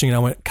was watching it, I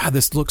went, God,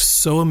 this looks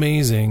so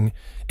amazing.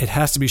 It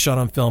has to be shot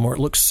on film, or it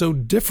looks so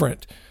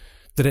different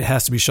that it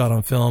has to be shot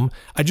on film.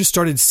 I just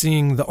started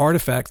seeing the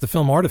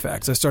film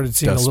artifacts. I started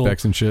seeing dust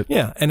specs and shit.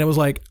 Yeah. And it was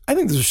like, I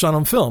think this was shot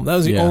on film. That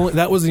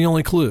was the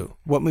only clue.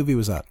 What movie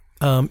was that?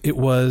 It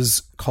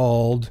was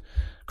called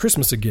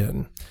Christmas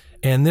Again.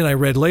 And then I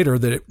read later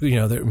that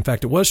that in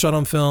fact it was shot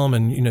on film,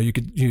 and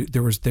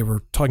they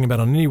were talking about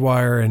it on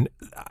IndieWire, and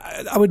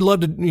I would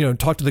love to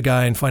talk to the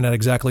guy and find out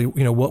exactly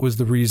what was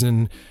the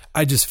reason.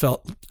 I just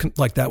felt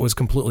like that was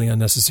completely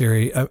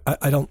unnecessary.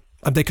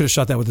 They could have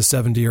shot that with a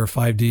 7D or a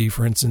 5D,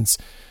 for instance,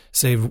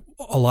 saved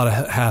a lot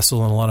of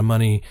hassle and a lot of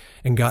money,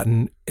 and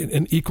gotten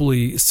an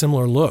equally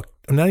similar look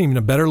not even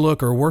a better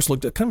look or a worse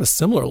look, kind of a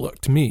similar look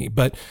to me.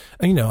 But,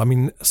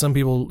 some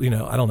people,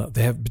 I don't know,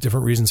 they have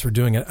different reasons for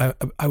doing it.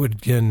 I would,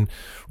 again,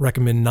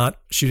 recommend not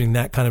shooting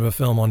that kind of a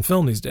film on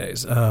film these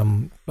days.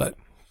 But...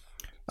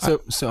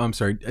 So I'm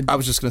sorry. I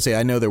was just going to say,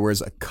 I know there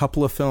was a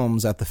couple of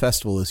films at the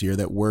festival this year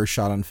that were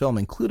shot on film,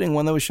 including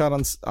one that was shot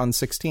on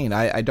 16.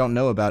 I don't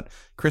know about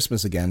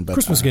Christmas Again, but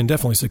Christmas Again,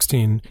 definitely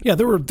 16. Yeah,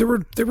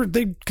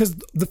 because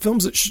the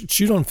films that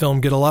shoot on film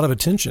get a lot of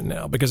attention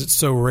now because it's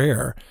so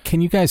rare. Can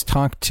you guys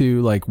talk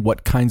to like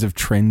what kinds of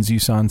trends you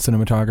saw in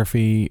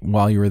cinematography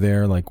while you were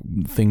there? Like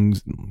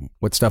things,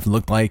 what stuff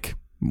looked like?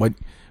 What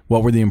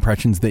were the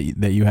impressions that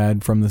you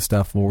had from the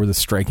stuff? What were the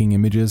striking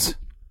images?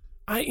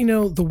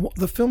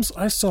 The films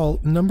I saw,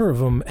 a number of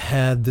them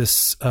had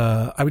this,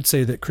 I would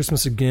say that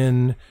Christmas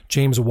Again,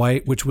 James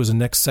White, which was a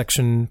Next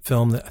Section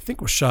film that I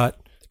think was shot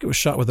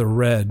with a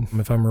red,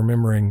 if I'm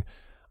remembering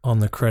on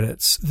the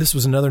credits. This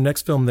was another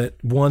Next film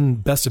that won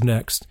Best of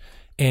Next.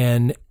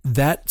 And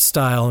that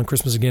style and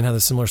Christmas Again had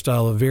a similar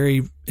style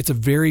it's a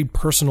very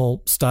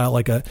personal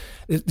style.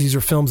 These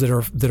are films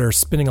that are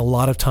spending a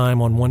lot of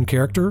time on one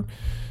character.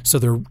 So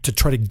they're to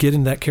try to get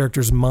in that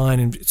character's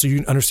mind, and so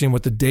you understand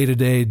what the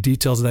day-to-day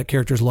details of that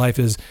character's life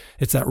is.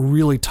 It's that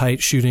really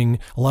tight shooting,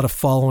 a lot of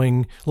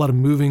following, a lot of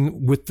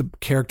moving with the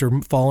character,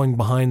 following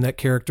behind that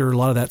character, a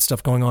lot of that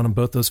stuff going on in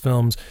both those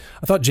films.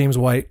 I thought James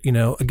White,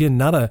 again,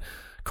 not a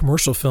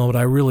commercial film, but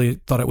I really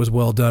thought it was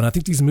well done. I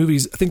think these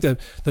movies,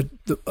 to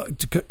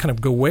kind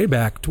of go way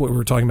back to what we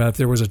were talking about, if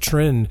there was a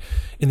trend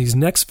in these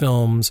Next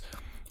films,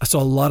 I saw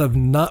a lot of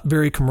not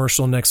very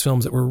commercial Next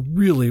films that were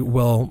really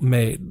well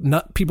made.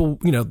 Not people,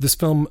 this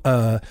film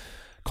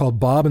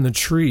called Bob and the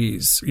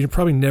Trees. You're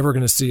probably never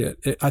going to see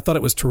it. I thought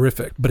it was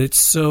terrific, but it's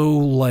so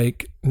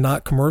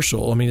not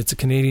commercial. I mean, it's a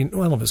Canadian. Well,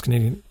 I don't know if it's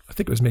Canadian. I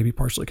think it was maybe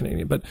partially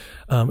Canadian, but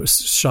it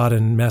was shot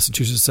in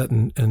Massachusetts, set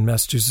in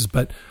Massachusetts.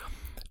 But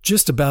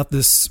just about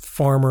this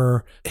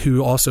farmer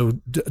who also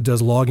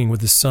does logging with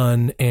his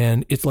son,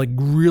 and it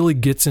really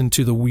gets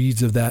into the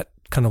weeds of that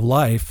kind of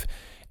life.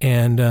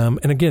 And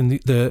again,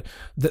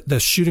 the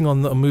shooting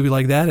on a movie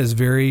like that is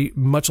very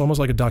much almost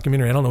like a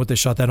documentary. I don't know what they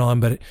shot that on,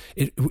 but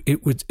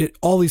it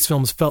all these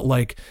films felt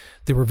like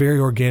they were very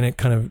organic,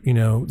 kind of,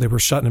 they were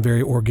shot in a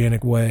very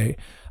organic way.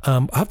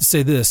 I have to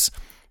say this,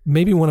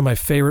 maybe one of my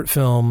favorite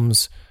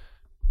films,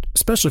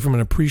 especially from an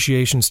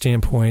appreciation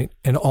standpoint,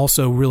 and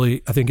also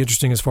really, I think,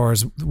 interesting as far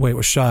as the way it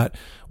was shot,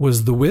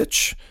 was The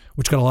Witch,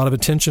 which got a lot of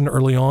attention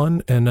early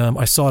on. And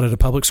I saw it at a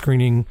public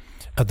screening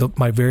at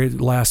my very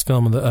last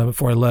film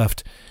before I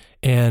left,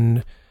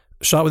 and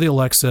shot with the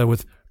Alexa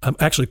with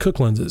actually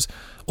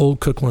old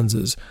Cook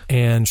lenses,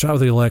 and shot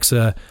with the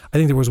Alexa. I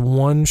think there was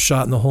one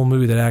shot in the whole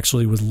movie that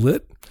actually was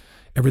lit.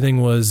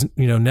 Everything was,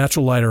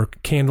 natural light or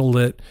candle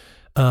lit,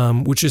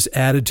 which just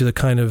added to the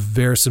kind of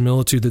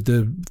verisimilitude that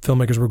the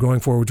filmmakers were going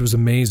for, which was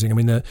amazing. I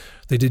mean,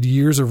 they did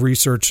years of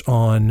research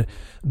on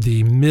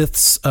the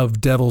myths of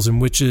devils and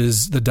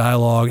witches, the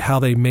dialogue, how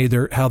they made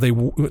the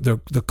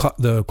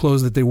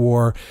clothes that they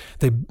wore.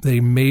 They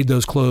made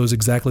those clothes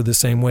exactly the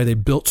same way. They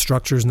built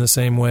structures in the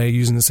same way,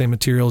 using the same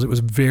materials. It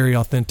was very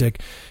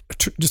authentic.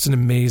 Just an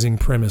amazing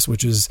premise,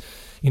 which is,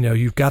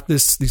 you've got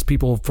these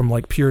people from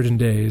Puritan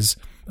days.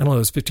 I don't know, it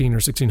was 15 or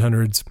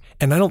 1600s.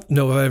 And I don't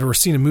know if I've ever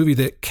seen a movie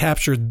that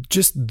captured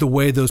just the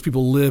way those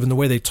people live and the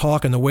way they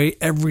talk and the way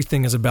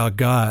everything is about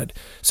God.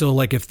 So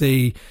if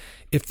they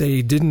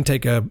didn't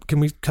take can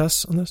we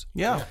cuss on this?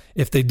 Yeah.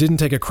 If they didn't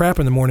take a crap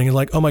in the morning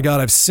and oh my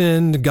God, I've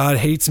sinned, God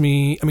hates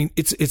me. I mean,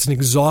 it's an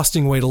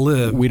exhausting way to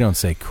live. We don't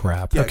say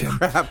crap. Yeah, okay.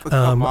 Crap.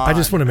 Come on. I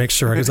just want to make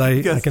sure because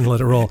I can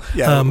let it roll.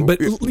 Yeah, but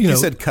you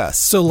said cuss.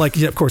 So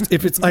of course,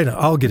 if it's, I know,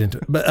 I'll get into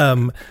it. But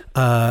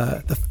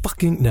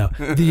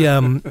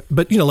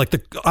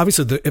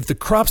obviously if the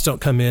crops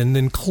don't come in,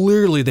 then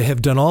clearly they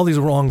have done all these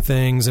wrong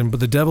things, but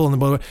the devil and the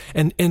blah,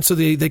 and so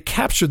they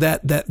capture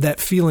that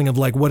feeling of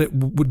what it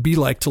would be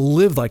like to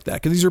live like that,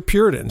 because these are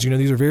Puritans,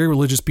 these are very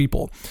religious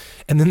people.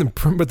 And then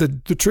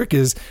the trick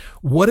is,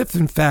 what if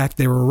in fact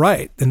they were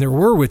right and there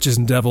were witches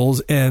and devils,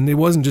 and it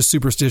wasn't just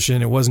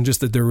superstition, it wasn't just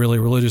that they're really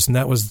religious, and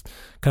that was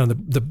kind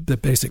of the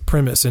basic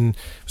premise. And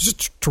it was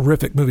just a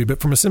terrific movie.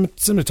 But from a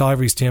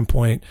cinematography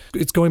standpoint,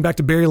 it's going back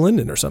to Barry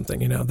Lyndon or something,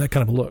 that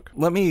kind of a look.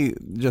 Let me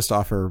just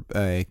offer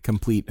a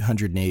complete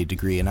 180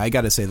 degree, and I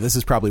got to say, this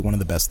is probably one of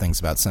the best things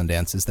about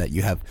Sundance, is that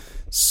you have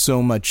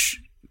so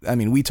much. I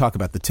mean, we talk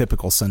about the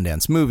typical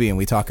Sundance movie, and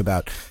we talk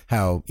about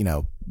how,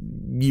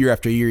 year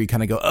after year, you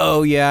kind of go,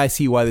 oh yeah, I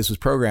see why this was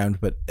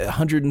programmed. But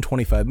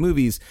 125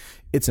 movies,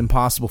 it's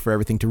impossible for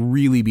everything to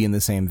really be in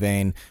the same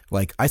vein.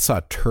 I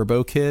saw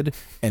Turbo Kid,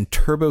 and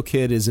Turbo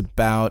Kid is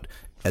about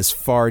as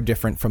far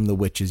different from The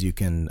Witch as you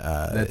can.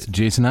 That's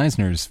Jason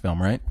Eisner's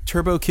film, right?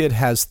 Turbo Kid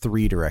has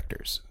 3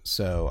 directors,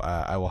 so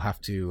I will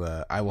have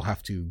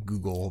to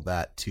Google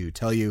that to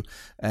tell you.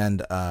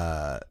 And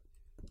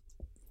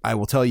I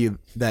will tell you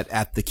that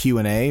at the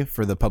Q&A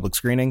for the public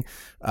screening,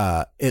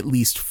 at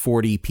least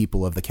 40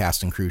 people of the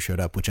cast and crew showed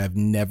up, which I've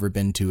never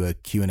been to a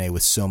Q&A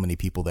with so many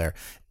people there.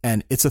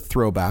 And it's a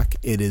throwback.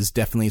 It is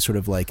definitely sort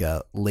of like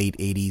a late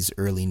 80s,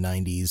 early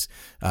 90s.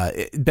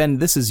 Ben,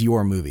 this is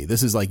your movie.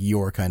 This is like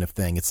your kind of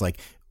thing. It's like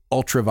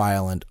ultra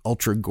violent,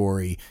 ultra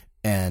gory,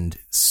 and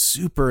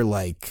super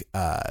like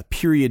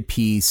period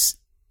piece,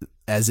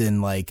 as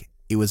in like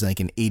it was like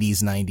an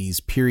 80s,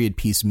 90s period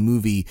piece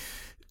movie,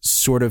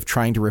 sort of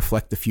trying to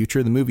reflect the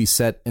future. The movie's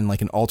set in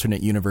like an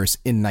alternate universe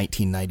in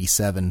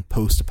 1997,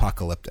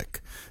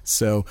 post-apocalyptic.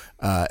 So,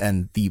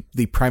 and the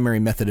primary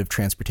method of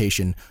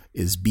transportation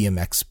is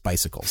BMX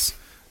bicycles.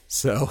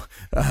 So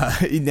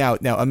now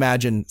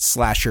imagine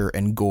slasher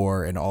and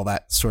gore and all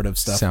that sort of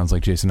stuff. Sounds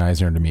like Jason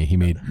Eisner to me. He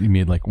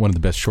made like one of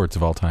the best shorts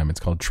of all time. It's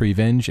called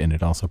Treevenge, and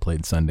it also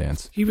played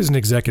Sundance. He was an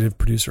executive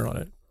producer on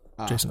it.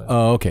 Jason Eisner.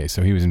 Oh, okay.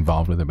 So he was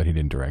involved with it, but he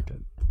didn't direct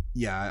it.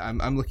 Yeah,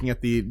 I'm looking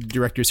at the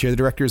directors here. The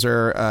directors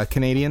are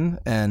Canadian,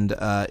 and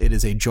it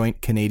is a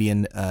joint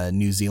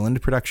Canadian-New Zealand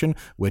production,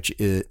 which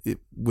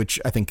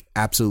I think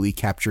absolutely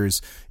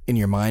captures in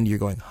your mind. You're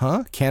going,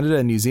 huh? Canada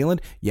and New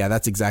Zealand? Yeah,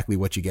 that's exactly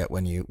what you get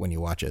when you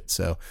watch it.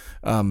 So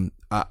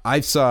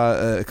I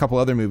saw a couple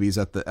other movies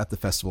at the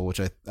festival,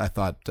 which I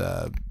thought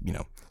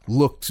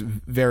looked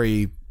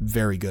very,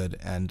 very good.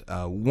 And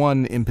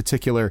one in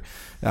particular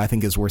I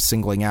think is worth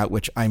singling out,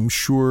 which I'm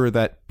sure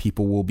that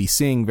people will be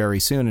seeing very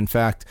soon. In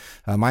fact,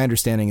 my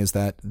understanding is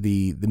that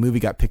the movie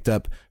got picked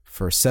up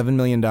for $7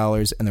 million,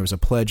 and there was a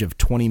pledge of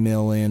 20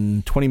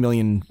 million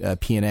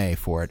P&A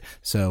for it.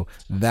 So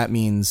that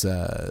means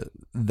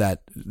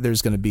that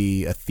there's going to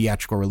be a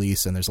theatrical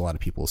release, and there's a lot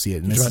of people who see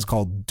it. And this is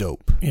called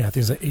Dope. Yeah, I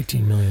think it's like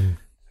 18 million.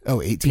 Oh,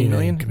 18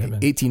 million?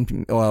 Commitment.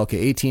 18. Well, okay,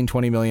 18,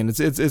 20 million.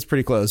 It's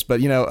pretty close, but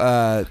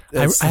I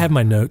have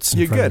my notes.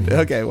 You're good.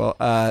 Okay, well,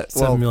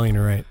 7 million,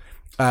 you're right.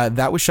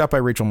 That was shot by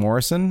Rachel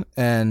Morrison,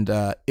 and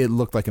it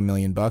looked like $1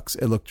 million.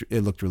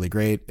 It looked really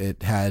great.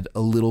 It had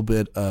a little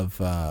bit of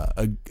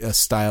a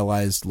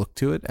stylized look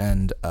to it,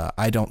 and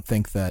I don't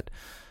think that.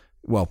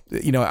 Well,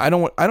 I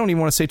don't even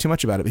want to say too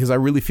much about it, because I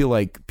really feel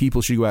like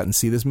people should go out and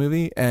see this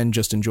movie and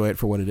just enjoy it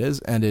for what it is.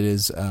 And it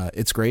is,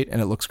 it's great,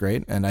 and it looks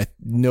great. And I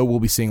know we'll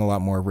be seeing a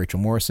lot more of Rachel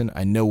Morrison.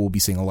 I know we'll be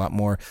seeing a lot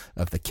more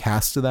of the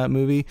cast of that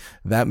movie.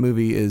 That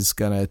movie is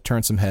gonna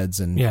turn some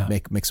heads and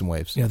make some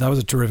waves. Yeah, that was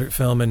a terrific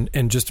film,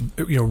 and just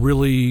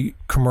really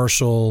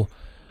commercial.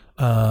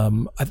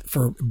 And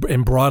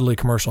broadly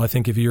commercial. I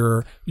think if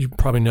you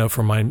probably know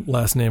from my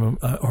last name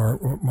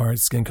or my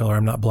skin color,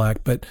 I'm not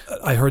black, but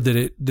I heard that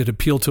it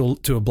appealed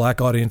to a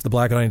black audience, the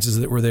black audiences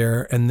that were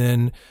there. And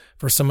then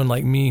for someone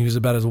like me, who's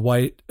about as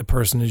white a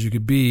person as you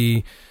could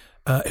be,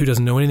 who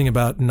doesn't know anything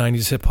about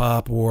 90s hip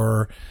hop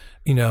or,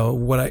 I'm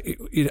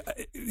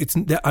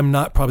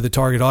not probably the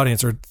target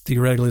audience, or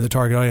theoretically the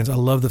target audience. I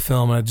love the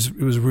film. I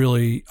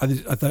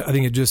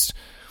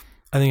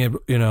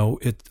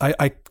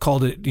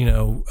called it,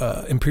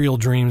 Imperial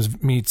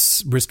Dreams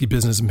meets Risky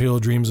Business. Imperial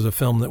Dreams was a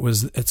film that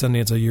was at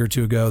Sundance a year or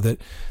two ago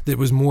that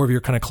was more of your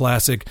kind of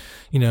classic,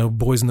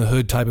 Boys in the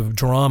Hood type of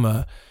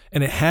drama.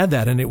 And it had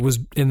that, and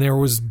there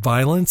was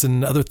violence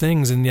and other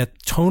things, and yet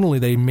tonally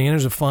they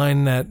managed to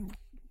find that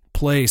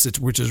place,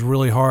 which is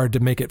really hard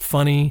to make it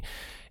funny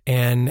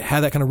and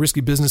have that kind of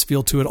risky business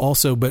feel to it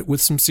also, but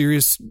with some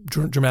serious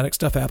dramatic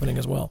stuff happening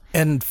as well.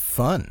 And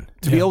fun.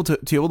 To be able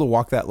to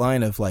walk that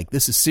line of like,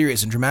 this is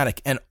serious and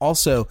dramatic and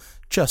also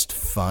just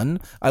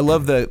fun. I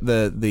love the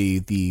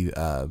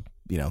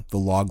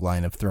log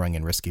line of throwing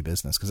in risky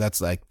business, because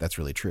that's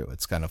really true.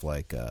 It's kind of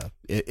like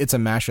it's a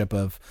mashup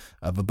of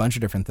a bunch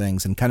of different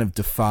things, and kind of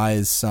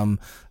defies some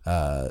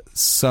I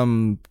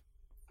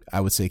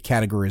would say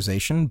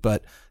categorization,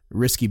 but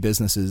risky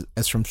businesses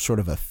as from sort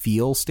of a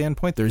feel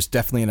standpoint, there's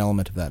definitely an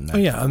element of that in there. Oh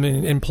yeah, I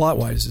mean, and plot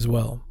wise as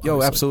well. Obviously.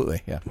 Oh,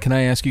 absolutely. Yeah. Can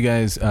I ask you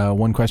guys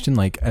one question?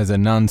 Like, as a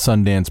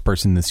non-Sundance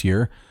person this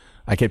year,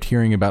 I kept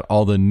hearing about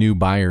all the new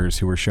buyers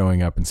who were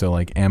showing up, and so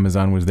like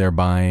Amazon was there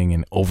buying,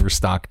 and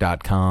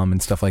Overstock.com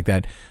and stuff like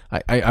that.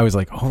 I was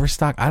like,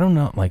 Overstock? I don't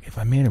know. Like, if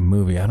I made a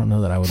movie, I don't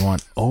know that I would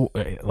want.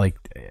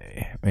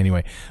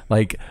 Anyway,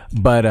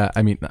 but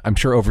I mean, I'm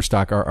sure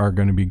Overstock are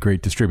going to be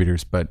great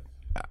distributors, but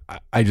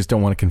I just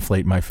don't want to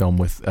conflate my film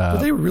with. Were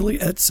they really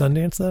at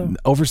Sundance though?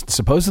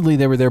 Supposedly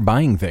they were there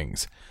buying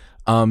things.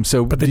 But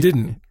they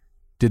didn't.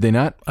 Did they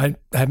not? I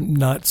have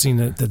not seen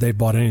that they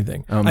bought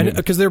anything.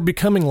 Because they're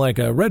becoming like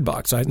a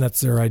Redbox, right? And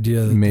that's their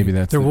idea. Maybe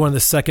they're one of the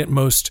second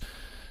most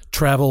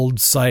traveled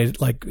site,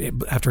 like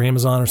after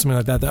Amazon or something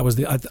like that. That was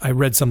I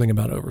read something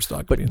about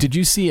Overstock. But did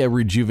you see a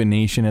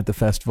rejuvenation at the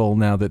festival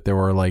now that there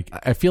were like?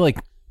 I feel like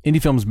indie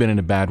film's been in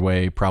a bad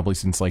way probably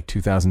since like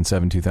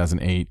 2007,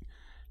 2008.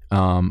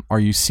 Are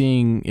you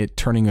seeing it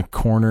turning a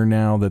corner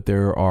now that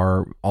there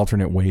are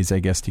alternate ways, I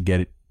guess, to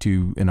get it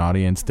to an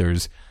audience?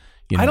 There's,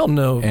 I don't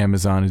know.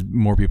 Amazon is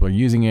more people are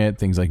using it.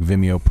 Things like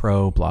Vimeo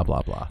Pro, blah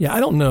blah blah. Yeah, I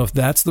don't know if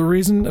that's the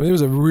reason. I mean, it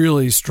was a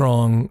really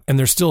strong, and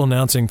they're still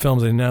announcing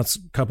films. They announced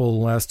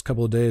last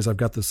couple of days. I've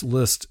got this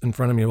list in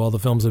front of me of all the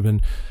films that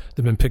have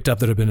been picked up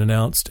that have been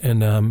announced,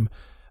 and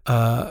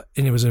and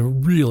it was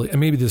and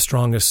maybe the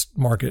strongest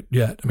market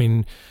yet. I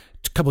mean,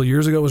 a couple of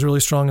years ago it was really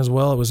strong as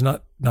well. It was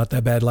not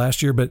that bad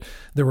last year, but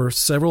there were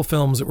several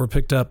films that were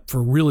picked up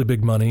for really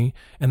big money,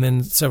 and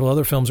then several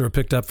other films that were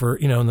picked up for,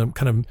 in the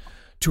kind of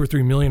 2 or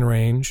 3 million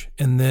range,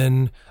 and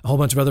then a whole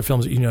bunch of other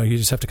films that you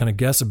just have to kind of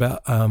guess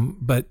about.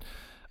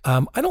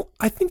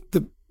 I think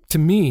to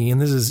me, and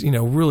this is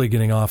really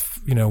getting off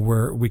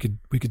where we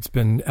could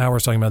spend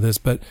hours talking about this,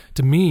 but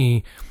to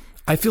me,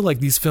 I feel like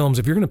these films,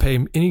 if you're going to pay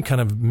any kind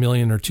of $1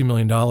 million or $2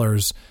 million,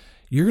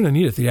 you're going to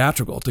need a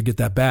theatrical to get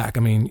that back.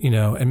 I mean,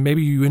 and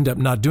maybe you end up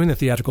not doing the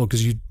theatrical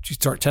because you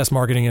start test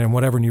marketing it and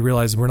whatever, and you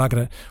realize we're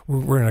going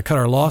to cut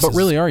our losses. But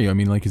really, are you? I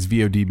mean, like, is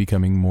VOD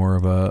becoming more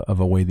of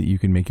a way that you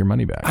can make your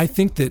money back? I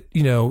think that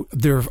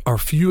there are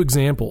few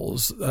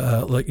examples.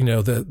 Like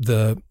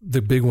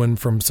the big one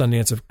from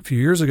Sundance a few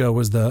years ago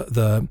was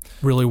the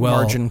really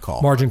well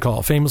Margin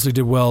Call famously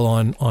did well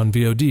on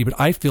VOD. But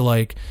I feel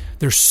like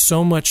there's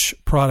so much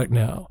product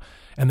now.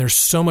 And there's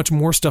so much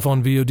more stuff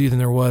on VOD than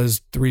there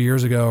was 3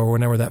 years ago or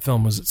whenever that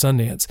film was at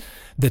Sundance,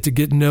 that to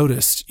get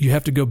noticed, you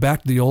have to go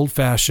back to the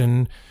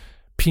old-fashioned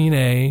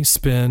P&A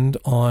spend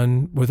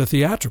with a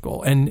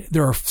theatrical. And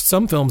there are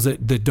some films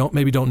that don't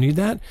need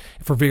that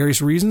for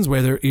various reasons,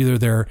 where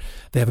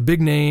they have a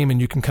big name and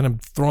you can kind of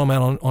throw them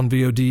out on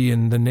VOD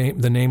and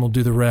the name will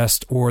do the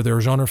rest, or they're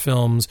genre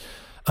films.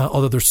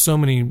 Although there's so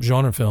many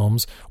genre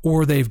films,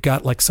 or they've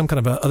got like some kind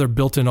of other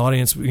built-in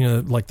audience,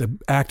 like the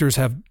actors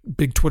have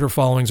big Twitter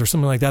followings or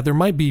something like that. There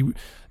might be,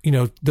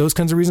 those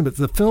kinds of reasons, but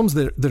the films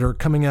that are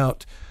coming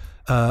out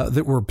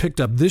that were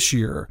picked up this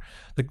year,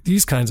 like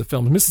these kinds of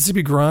films,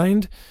 Mississippi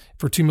Grind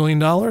for $2 million,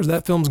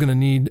 that film's going to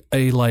need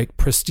a like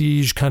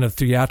prestige kind of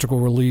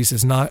theatrical release.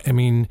 It's not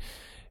going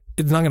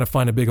to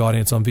find a big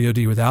audience on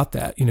VOD without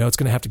that. It's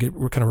going to have to get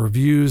kind of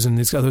reviews and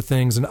these other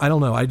things. And I don't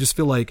know. I just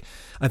feel like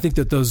I think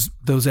that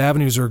those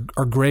avenues are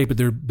great, but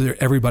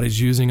they're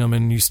everybody's using them,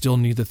 and you still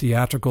need the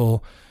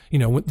theatrical.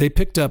 They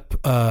picked up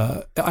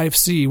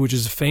IFC, which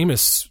is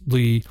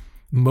famously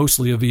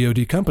mostly a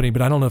VOD company,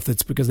 but I don't know if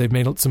it's because they've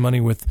made some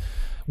money with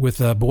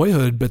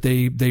Boyhood, but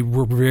they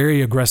were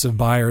very aggressive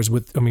buyers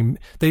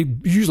they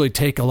usually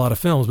take a lot of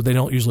films, but they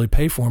don't usually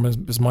pay for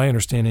them, is my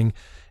understanding.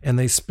 And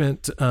they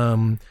spent,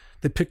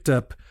 they picked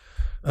up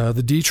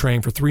the D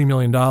Train for $3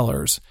 million.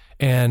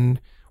 And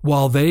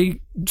while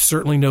they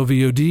certainly know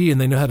VOD and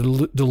they know how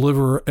to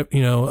deliver,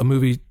 a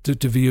movie to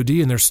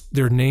VOD, and there's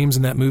their names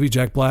in that movie,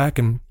 Jack Black,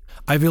 and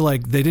I feel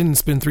like they didn't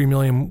spend $3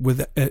 million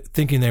with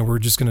thinking they were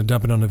just going to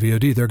dump it on the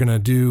VOD. They're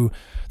going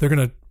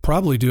to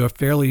probably do a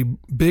fairly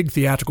big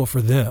theatrical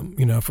for them,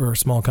 for a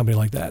small company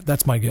like that.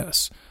 That's my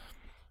guess.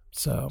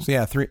 So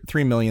yeah,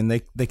 $3 million.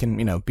 They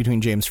can,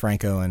 between James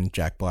Franco and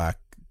Jack Black,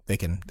 they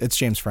can. It's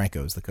James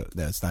Franco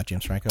it's not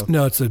James Franco.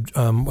 No, it's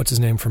what's his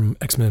name from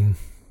X-Men?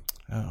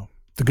 Oh,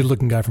 the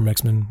good-looking guy from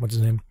X-Men. What's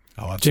his name?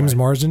 Oh, James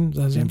Marsden.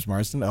 James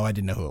Marsden. Oh, I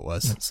didn't know who it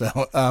was. So,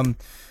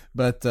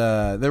 but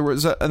there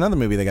was another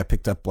movie that got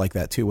picked up like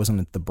that too,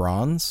 wasn't it? The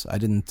Bronze. I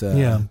didn't.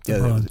 There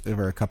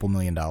were a couple $1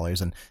 million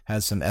and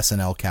has some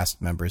SNL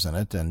cast members in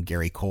it and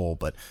Gary Cole,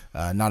 but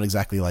not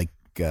exactly like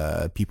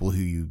people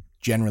who you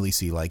generally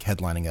see like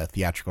headlining a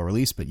theatrical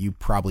release, but you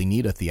probably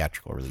need a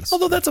theatrical release.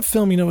 Although that's a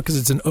film, because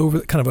it's an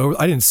over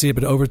I didn't see it,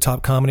 but over the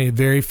top comedy,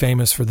 very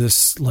famous for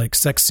this like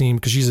sex scene,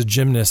 because she's a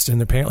gymnast,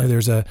 and apparently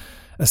there's a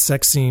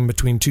sex scene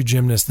between two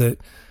gymnasts that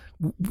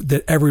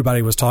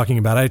everybody was talking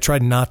about. I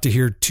tried not to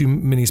hear too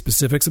many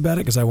specifics about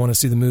it because I want to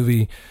see the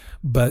movie,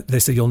 but they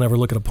say you'll never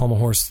look at a pommel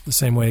horse the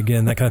same way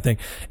again, that kind of thing.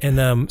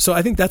 And so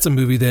I think that's a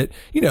movie that,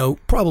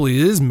 probably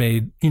is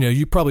made,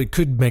 you probably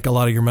could make a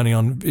lot of your money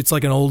on. It's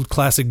like an old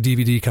classic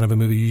DVD kind of a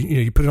movie.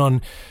 You put it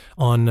on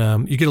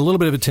you get a little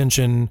bit of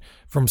attention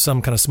from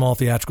some kind of small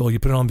theatrical. You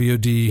put it on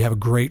VOD, you have a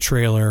great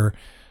trailer,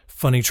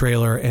 funny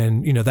trailer,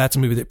 and that's a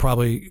movie that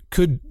probably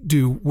could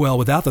do well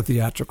without the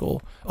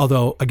theatrical.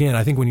 Although, again,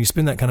 I think when you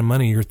spend that kind of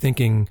money, you're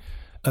thinking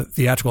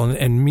theatrical.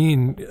 And me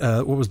and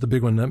what was the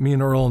big one? Me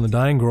and Earl and the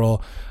Dying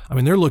Girl. I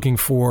mean, they're looking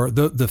for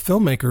the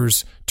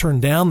filmmakers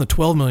turned down the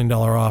 $12 million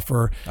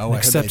offer. Oh,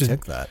 accepted, I heard they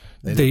took that.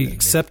 They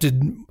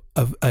accepted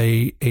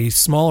a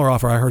smaller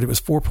offer. I heard it was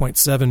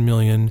 $4.7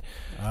 million.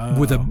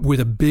 With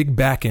a big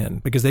back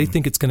end, because they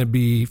think it's going to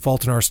be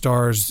Fault in Our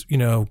Stars,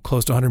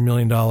 close to $100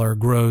 million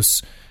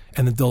gross.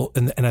 And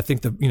and I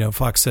think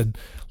Fox said,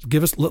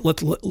 let's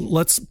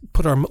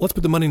put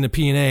the money in the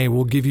P&A.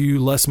 We'll give you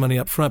less money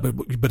up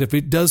front, but if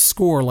it does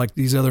score like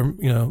these other,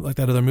 like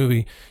that other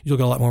movie, you'll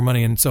get a lot more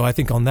money. And so I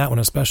think on that one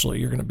especially,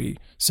 you're going to be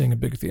seeing a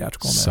big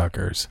theatrical amount.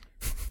 Suckers.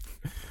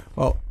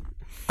 Well,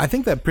 I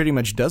think that pretty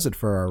much does it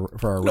for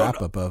our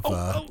wrap up of.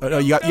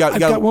 I've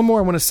got one more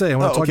I want to say. I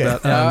want to talk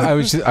about.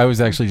 I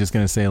was actually just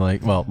going to say go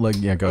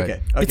ahead.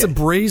 Okay. It's a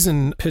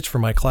brazen pitch for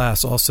my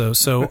class also.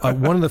 So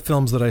one of the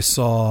films that I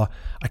saw,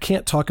 I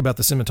can't talk about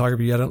the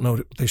cinematography. I don't know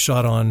what they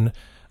shot on.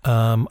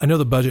 I know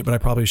the budget, but I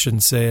probably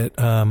shouldn't say it.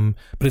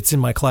 But it's in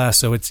my class,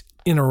 so it's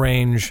in a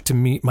range to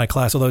meet my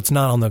class, although it's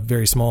not on the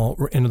very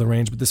small end of the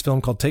range. But this film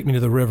called Take Me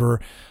to the River,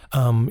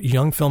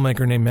 young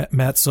filmmaker named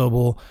Matt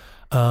Sobel.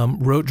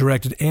 wrote,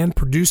 directed, and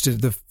produced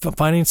it. The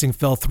financing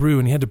fell through,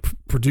 and he had to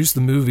produce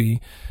the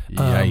movie.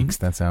 Yikes,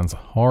 that sounds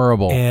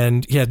horrible.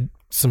 And he had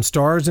some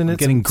stars in it. I'm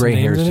getting gray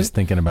hairs just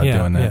thinking about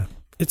doing that. Yeah.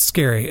 It's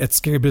scary. It's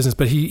scary business.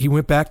 But he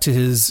went back to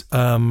his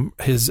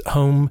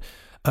home.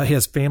 He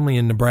has family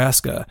in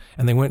Nebraska,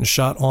 and they went and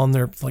shot on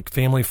their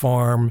family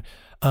farm.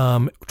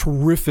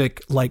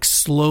 Terrific,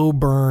 slow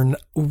burn,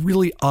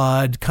 really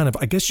odd kind of,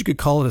 I guess you could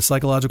call it a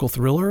psychological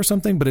thriller or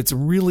something, but it's a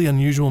really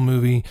unusual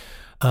movie.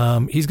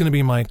 He's going to be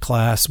in my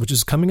class, which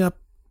is coming up.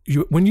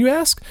 When you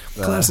ask,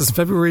 class is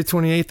February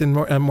 28th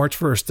and March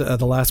 1st,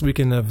 the last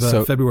weekend of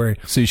February.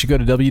 So you should go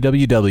to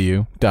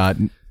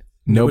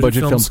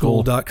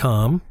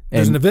www.nobudgetfilmschool.com.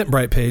 There's an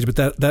Eventbrite page, but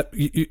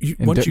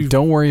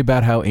don't worry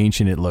about how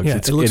ancient it looks. Yeah,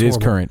 it looks is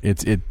horrible. Current.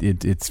 It's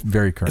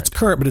very current. It's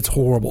current, but it's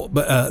horrible.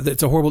 But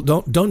it's a horrible.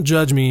 Don't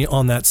judge me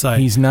on that site.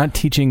 He's not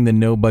teaching the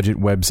no budget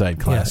website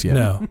class yet.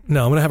 No. I'm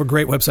going to have a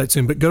great website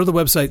soon. But go to the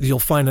website. You'll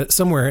find it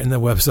somewhere in the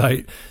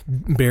website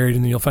buried,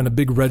 and you'll find a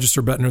big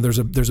register button, or there's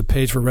a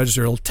page for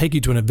register. It'll take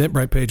you to an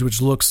Eventbrite page,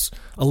 which looks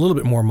a little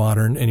bit more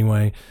modern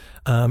anyway,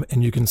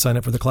 and you can sign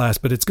up for the class.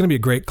 But it's going to be a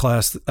great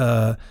class.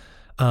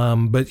 But I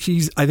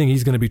think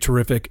he's going to be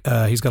terrific.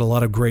 He's got a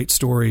lot of great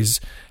stories,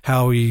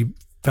 how he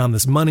found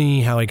this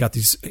money, how he got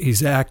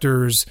these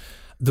actors.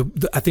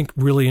 I think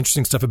really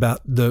interesting stuff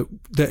about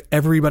that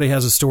everybody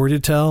has a story to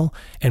tell,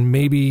 and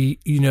maybe,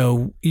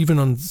 even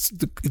on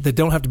they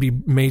don't have to be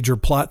major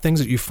plot things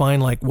that you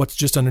find what's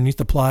just underneath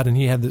the plot. And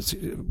he had this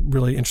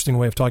really interesting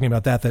way of talking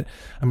about that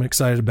I'm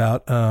excited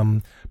about.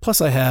 Plus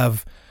I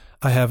have,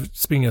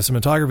 speaking of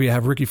cinematography, I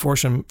have Ricky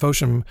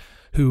Fosham,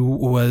 who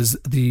was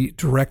the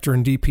director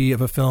and DP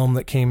of a film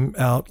that came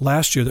out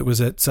last year that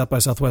was at South by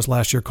Southwest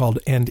last year called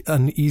And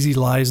Uneasy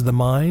Lies the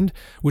Mind,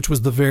 which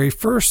was the very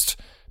first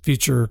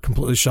feature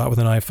completely shot with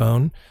an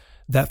iPhone.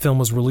 That film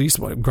was released,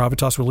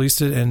 Gravitas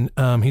released it, and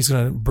he's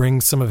going to bring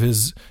some of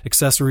his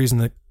accessories and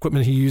the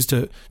equipment he used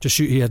to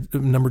shoot. He had a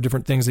number of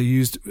different things they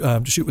used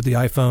to shoot with the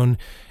iPhone,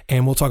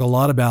 and we'll talk a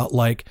lot about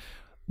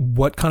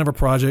what kind of a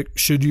project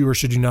should you or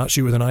should you not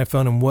shoot with an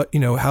iPhone,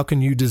 and how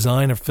can you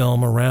design a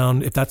film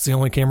around, if that's the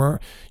only camera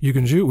you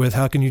can shoot with,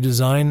 how can you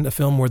design a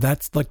film where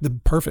that's the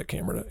perfect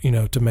camera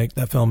to make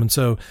that film. And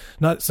so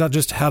it's not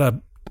just how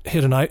to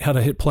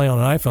hit play on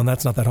an iPhone.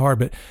 That's not that hard,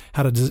 but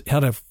how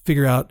to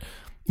figure out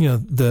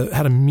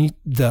how to meet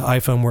the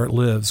iPhone where it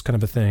lives, kind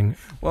of a thing.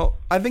 Well,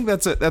 I think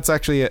that's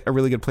actually a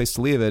really good place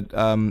to leave it.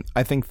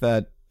 I think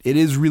that it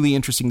is really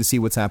interesting to see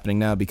what's happening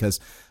now, because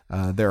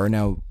there are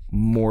now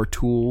more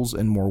tools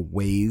and more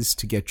ways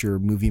to get your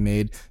movie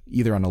made,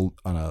 either on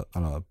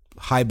a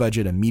high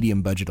budget, a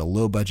medium budget, a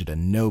low budget, a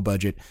no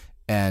budget,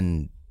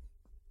 and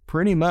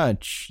pretty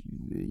much,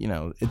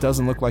 it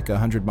doesn't look like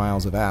 100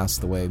 Miles of Ass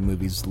the way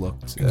movies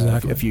looked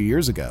a few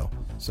years ago.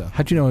 So,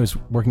 how'd you know I was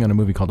working on a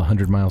movie called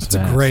 100 Miles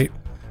of Ass?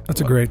 That's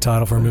a great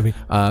title for a movie.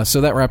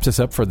 So that wraps us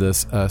up for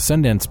this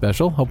Sundance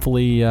special.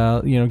 Hopefully,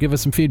 give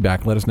us some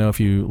feedback. Let us know if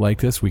you like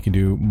this. We can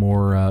do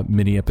more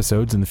mini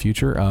episodes in the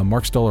future.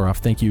 Mark Stoloroff,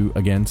 thank you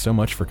again so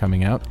much for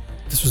coming out.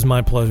 This was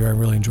my pleasure. I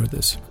really enjoyed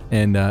this.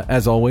 And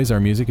as always,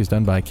 our music is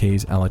done by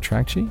Kays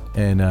Alatrachi.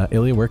 And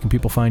Illya, where can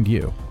people find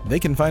you? They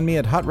can find me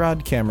at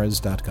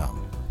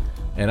hotrodcameras.com.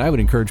 And I would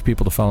encourage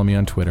people to follow me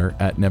on Twitter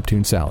at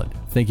Neptune Salad.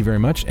 Thank you very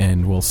much,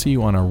 and we'll see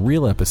you on a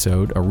real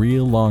episode, a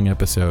real long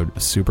episode, a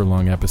super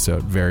long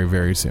episode, very,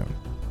 very soon.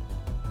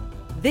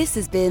 This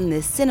has been the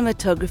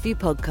Cinematography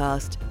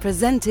Podcast,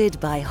 presented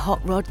by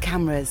Hot Rod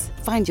Cameras.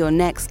 Find your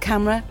next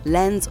camera,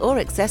 lens, or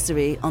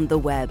accessory on the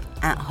web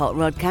at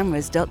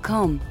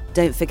hotrodcameras.com.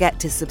 Don't forget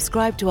to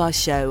subscribe to our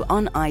show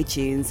on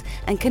iTunes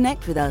and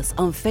connect with us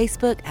on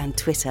Facebook and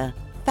Twitter.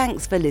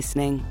 Thanks for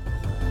listening.